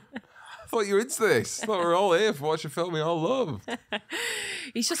on? I thought you were into this. I thought we were all here for watch a film we all love.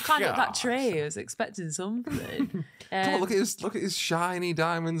 He's just climbed up that Gosh. tree. I was expecting something. Oh, look at his shiny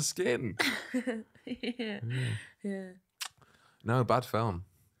diamond skin. Yeah. No, bad film.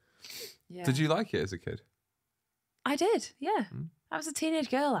 Yeah. Did you like it as a kid? I did. Yeah. I was a teenage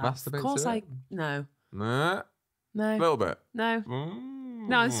girl. Alf. Masturbate Of course, to it? no, Nah, no, a little bit. no.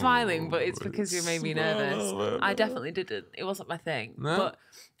 No, I'm smiling, but it's because you made me nervous. I didn't. definitely didn't. It wasn't my thing. No? But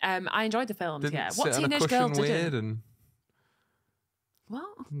I enjoyed the films. Didn't Yeah. sit What on a teenage girl cushion didn't? weird and What?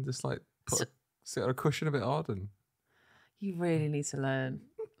 just like So- sit on a cushion a bit odd and You really need to learn.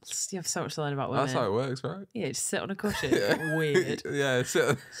 You have so much to learn about women. that's how it works, right? Yeah, just sit on a cushion. Weird. Yeah, sit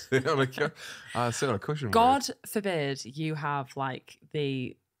on a cushion. weird. God forbid you have like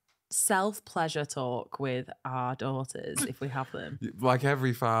the self-pleasure talk with our daughters if we have them. Like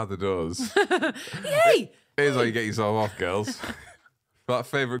every father does. Yay! Here's how you get yourself off, girls. That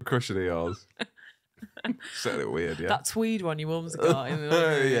favourite cushion of yours. Said it weird, yeah. That tweed one your mum's got. In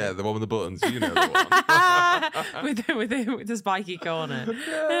the Yeah, the one with the buttons. You know the one. with the spiky corner.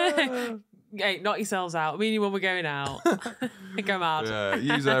 Hey, knock yourselves out. Me and your mum are going out. Go mad. Yeah,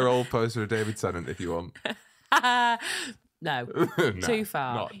 use our old poster of David Tennant if you want. No, No, too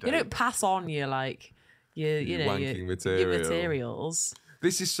far. not You Dave. don't pass on your like your wanking your material. materials.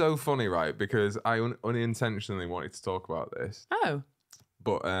 This is so funny, right? Because I unintentionally wanted to talk about this, Oh,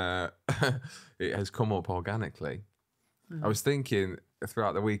 but it has come up organically. I was thinking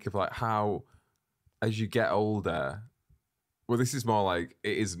throughout the week of like how, as you get older, well, this is more like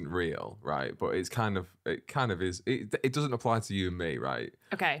it isn't real, right? But it kind of is. It doesn't apply to you and me, right?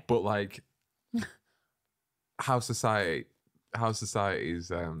 okay. But like how society's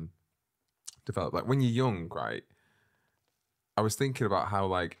developed. Like when you're young, right? I was thinking about how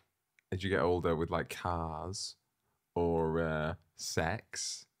like as you get older with like cars or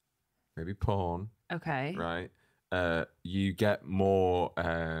sex, maybe porn, Okay. right? You get more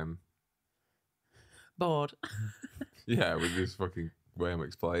Bored. yeah, with this fucking way I'm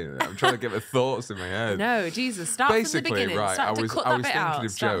explaining it. I'm trying to get the thoughts in my head. No, Jesus. Start from the Basically, beginning. right, Start I to was cut I that was bit thinking out.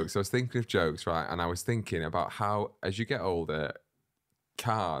 of jokes. I was thinking of jokes, right? And I was thinking about how as you get older,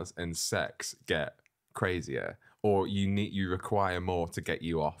 cars and sex get crazier. Or you require more to get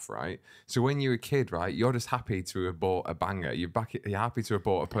you off, right? So when you're a kid, right, you're just happy to have bought a banger. You're happy to have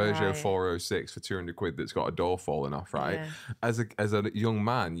bought a Peugeot Right. 406 for 200 quid that's got a door falling off, right? Yeah. As a young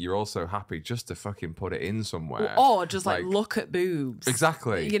man, you're also happy just to fucking put it in somewhere. Or just like look at boobs.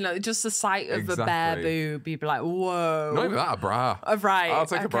 Exactly. You know, just the sight of a bare Exactly. boob, you'd be like, whoa. Not even that, a bra. Right. I'll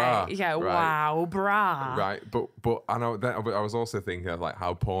take a okay. bra. Yeah, Right. wow, bra. Right, but I know that I was also thinking of like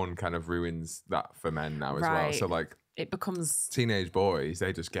how porn kind of ruins that for men now as well. Right. So like It becomes teenage boys,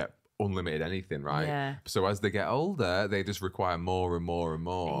 they just get unlimited anything, right? Yeah. So as they get older, they just require more and more and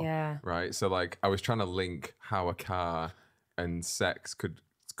more. Yeah. Right. So like I was trying to link how a car and sex could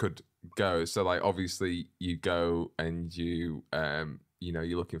go. So like obviously you go and you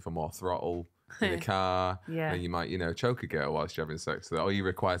you're looking for more throttle in a car. Yeah. And you might, choke a girl whilst you're having sex. So or you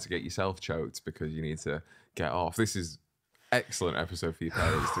require to get yourself choked because you need to get off. This is excellent episode for your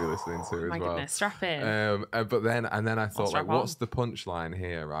parents to be listening to as my well. goodness, strap in. But then I thought, strap like, what's on. the punchline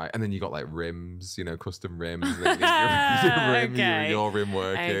here, right? And then you got like rims, custom rims. And then your rim, Okay. your rim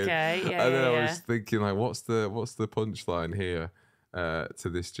working. Okay, yeah, And then yeah, I was thinking, like, what's the punchline here to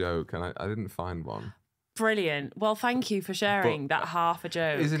this joke? And I didn't find one. Brilliant. Well, thank you for sharing that half a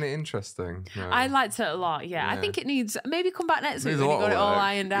joke. Isn't it interesting? No. I liked it a lot. Yeah, I Yeah. think it needs maybe come back next week Needs a when you lot got of it all work.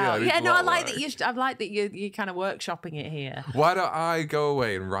 ironed Yeah, out. it needs Yeah, a no, lot I of like work. that I like that you're kind of workshopping it here. Why don't I go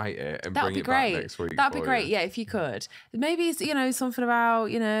away and write it and That'd bring be it great. back next week? That'd be for great. you? Yeah, if you could. Maybe it's, something about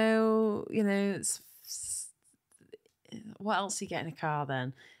what else do you get in a car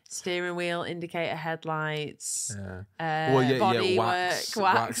then? Steering wheel, indicator, headlights. Yeah. Body wax,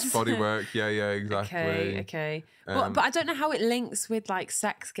 wax. body work. Yeah, exactly. Okay. But I don't know how it links with like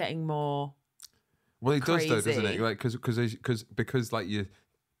sex getting more. Well, it does though, doesn't crazy. it? Like because like you're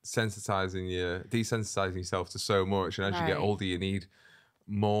desensitizing yourself to so much, and as you get Right. older, you need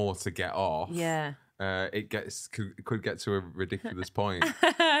more to get off. Yeah. It could get to a ridiculous point.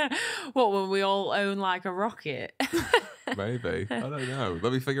 What, when we all own like a rocket? Maybe, I don't know.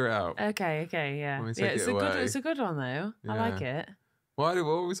 Let me figure it out. Okay, yeah. Let me Yeah, take it's it a good away. it's a good one though. I like Yeah. it. What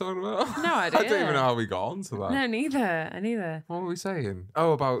were we talking about? No I don't idea. even know how we got onto that. No, neither. What were we saying?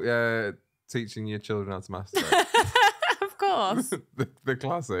 Oh, about teaching your children how to masturbate. Of course. the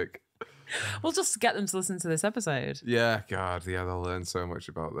classic. We'll just get them to listen to this episode. Yeah, God, yeah, they'll learn so much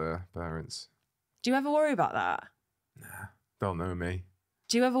about their parents. Do you ever worry about that? They'll know me.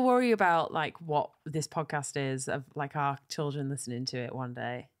 Do you ever worry about like what this podcast is, of like our children listening to it one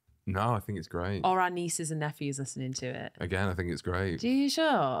day, No, I think it's great. or our nieces and nephews listening to it? Again, I think it's great. Do you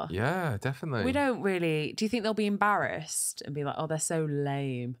sure? Yeah, definitely. We don't really. Do you think they'll be embarrassed and be like, "Oh, they're so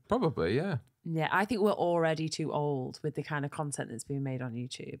lame"? Probably, yeah. Yeah, I think we're already too old with the kind of content that's being made on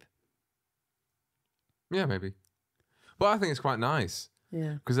YouTube. Yeah, maybe. But I think it's quite nice.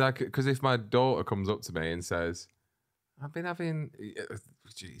 Yeah. Because if my daughter comes up to me and says, I've been having,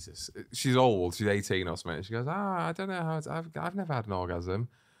 Jesus, she's old, she's 18 or something. She goes, I don't know how I've never had an orgasm.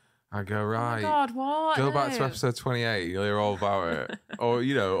 I go, right. Oh my God, what? Go back to No. episode 28, you'll hear all about it. Or,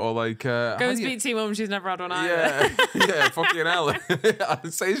 or like... Go and speak to your mum, she's never had one either. Yeah, yeah, fucking hell.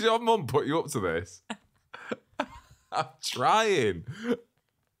 Says your mum put you up to this. I'm trying.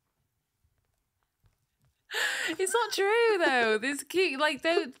 It's not true though. This key, like,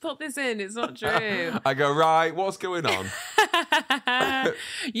 don't put this in. It's not true. I go, right, what's going on?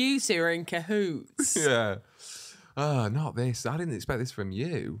 You two are in cahoots. Yeah. Oh, not this. I didn't expect this from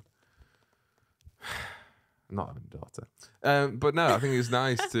you. Not having a daughter. But no, I think it's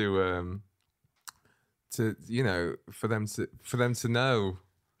nice to for them to know.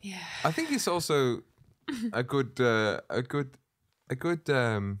 Yeah. I think it's also a good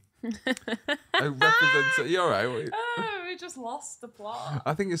representation. You're right. Oh, we just lost the plot.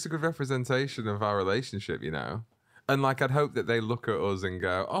 I think it's a good representation of our relationship, And like, I'd hope that they look at us and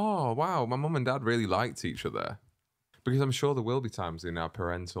go, "Oh, wow, my mum and dad really liked each other." Because I'm sure there will be times in our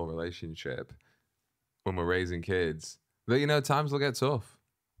parental relationship when we're raising kids that, times will get tough,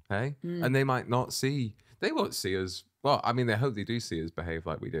 hey? And they might not they won't see us. Well, I mean, they hope they do see us behave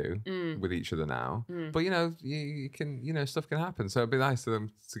like we do with each other now. But, you can, stuff can happen. So it'd be nice for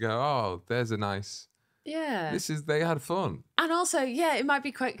them to go, "Oh, there's a nice, Yeah. they had fun." And also, yeah, it might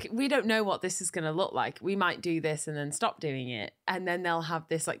be quite, we don't know what this is going to look like. We might do this and then stop doing it. And then they'll have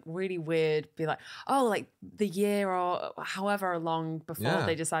this like really weird, be like, oh, like the year or however long before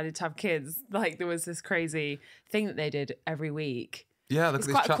they decided to have kids. Like there was this crazy thing that they did every week. Yeah, look It's at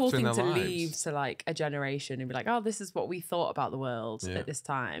this quite a chapter cool in thing their to lives. leave to like a generation and be like, oh, this is what we thought about the world at this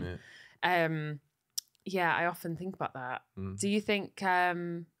time. Yeah, I often think about that. Do you think, yeah.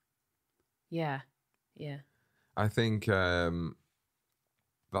 I think that's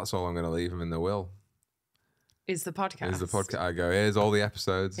all I'm going to leave them in the will. Is the podcast. I go, here's all the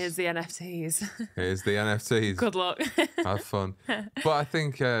episodes. Here's the NFTs. Here's the NFTs. Good luck. Have fun. But I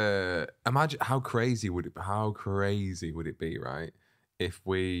think, imagine how crazy would it be, right? If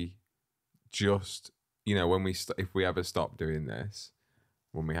we just, if we ever stop doing this,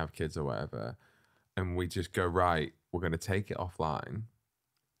 when we have kids or whatever, and we just go, right, we're going to take it offline,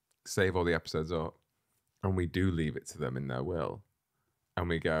 save all the episodes up, and we do leave it to them in their will, and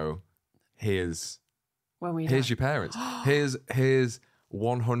we go, here's your parents. Here's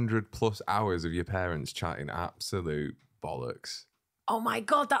 100 plus hours of your parents chatting absolute bollocks. Oh my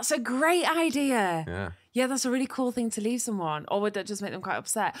God, that's a great idea. Yeah. Yeah, that's a really cool thing to leave someone. Or would that just make them quite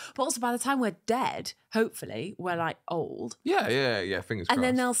upset? But also by the time we're dead, hopefully, we're like old. Yeah, fingers crossed. And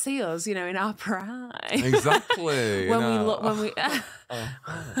then they'll see us, in our prime. Exactly.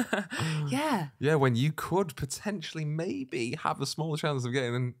 Yeah. Yeah, when you could potentially maybe have a small chance of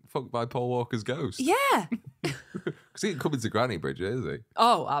getting fucked by Paul Walker's ghost. Yeah. Because he ain't coming to Granny, Bridget, is he?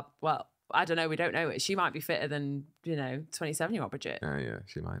 Oh, well, I don't know. We don't know it. She might be fitter than, 27-year-old Bridget. Yeah,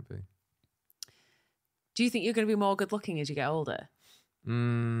 she might be. Do you think you're going to be more good looking as you get older?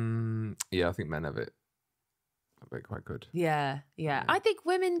 Yeah, I think men have it quite good. Yeah. I think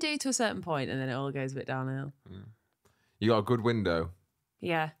women do to a certain point, and then it all goes a bit downhill. You got a good window.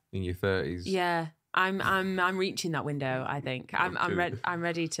 Yeah. In your 30s. Yeah. I'm reaching that window, I think. I'm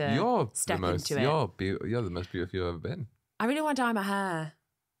ready to step into it. You're the most beautiful you've ever been. I really want to dye my hair.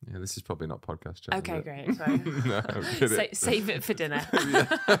 Yeah, this is probably not podcast chat. Okay, great. Sorry. No, Save it for dinner.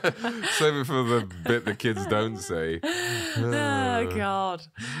 Save it for the bit the kids don't see. Oh God.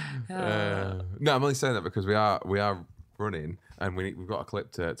 No, I'm only saying that because we're running, and we've got a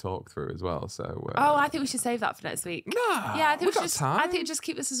clip to talk through as well. So. I think we should save that for next week. No, yeah, I think we got time. I think just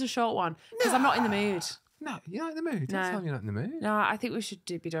keep this as a short one because I'm not in the mood. No, you're not in the mood. Don't tell me you're not in the mood. No, I think we should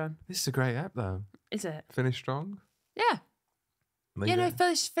be done. This is a great app, though. Is it? Finish strong. Yeah. Leave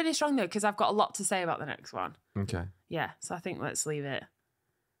it. Finish strong though, because I've got a lot to say about the next one. Okay. Yeah, so I think let's leave it.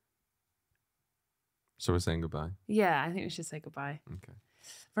 So we're saying goodbye. Yeah, I think we should say goodbye. Okay.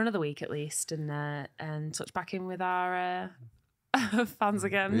 For another week at least, and touch back in with our fans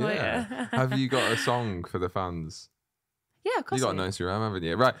again later. Have you got a song for the fans? Yeah, of course. You got a nursery rhyme, haven't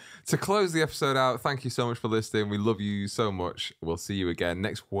you? Right. To close the episode out, thank you so much for listening. We love you so much. We'll see you again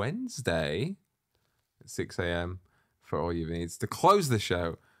next Wednesday at 6 a.m. for all your needs. To close the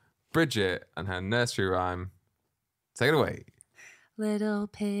show, Bridget and her nursery rhyme. Take it away. Little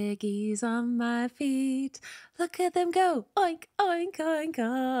piggies on my feet. Look at them go. Oink, oink, oink,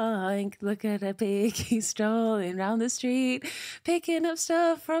 oink. Look at a piggy strolling round the street, picking up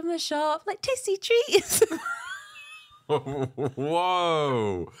stuff from the shop like tasty treats.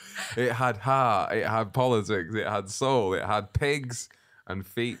 Whoa. It had heart, it had politics, it had soul, it had pigs and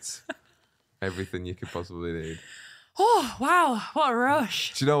feet. Everything you could possibly need. Oh, wow. What a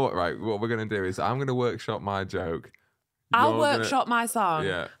rush. Do you know what, right? What we're going to do is I'm going to workshop my joke. I'll workshop my song.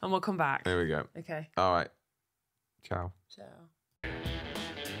 Yeah. And we'll come back. There we go. Okay. All right. Ciao. Ciao.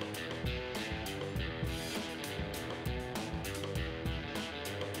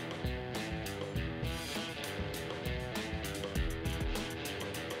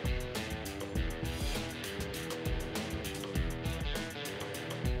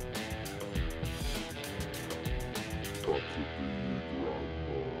 Tots, grandma.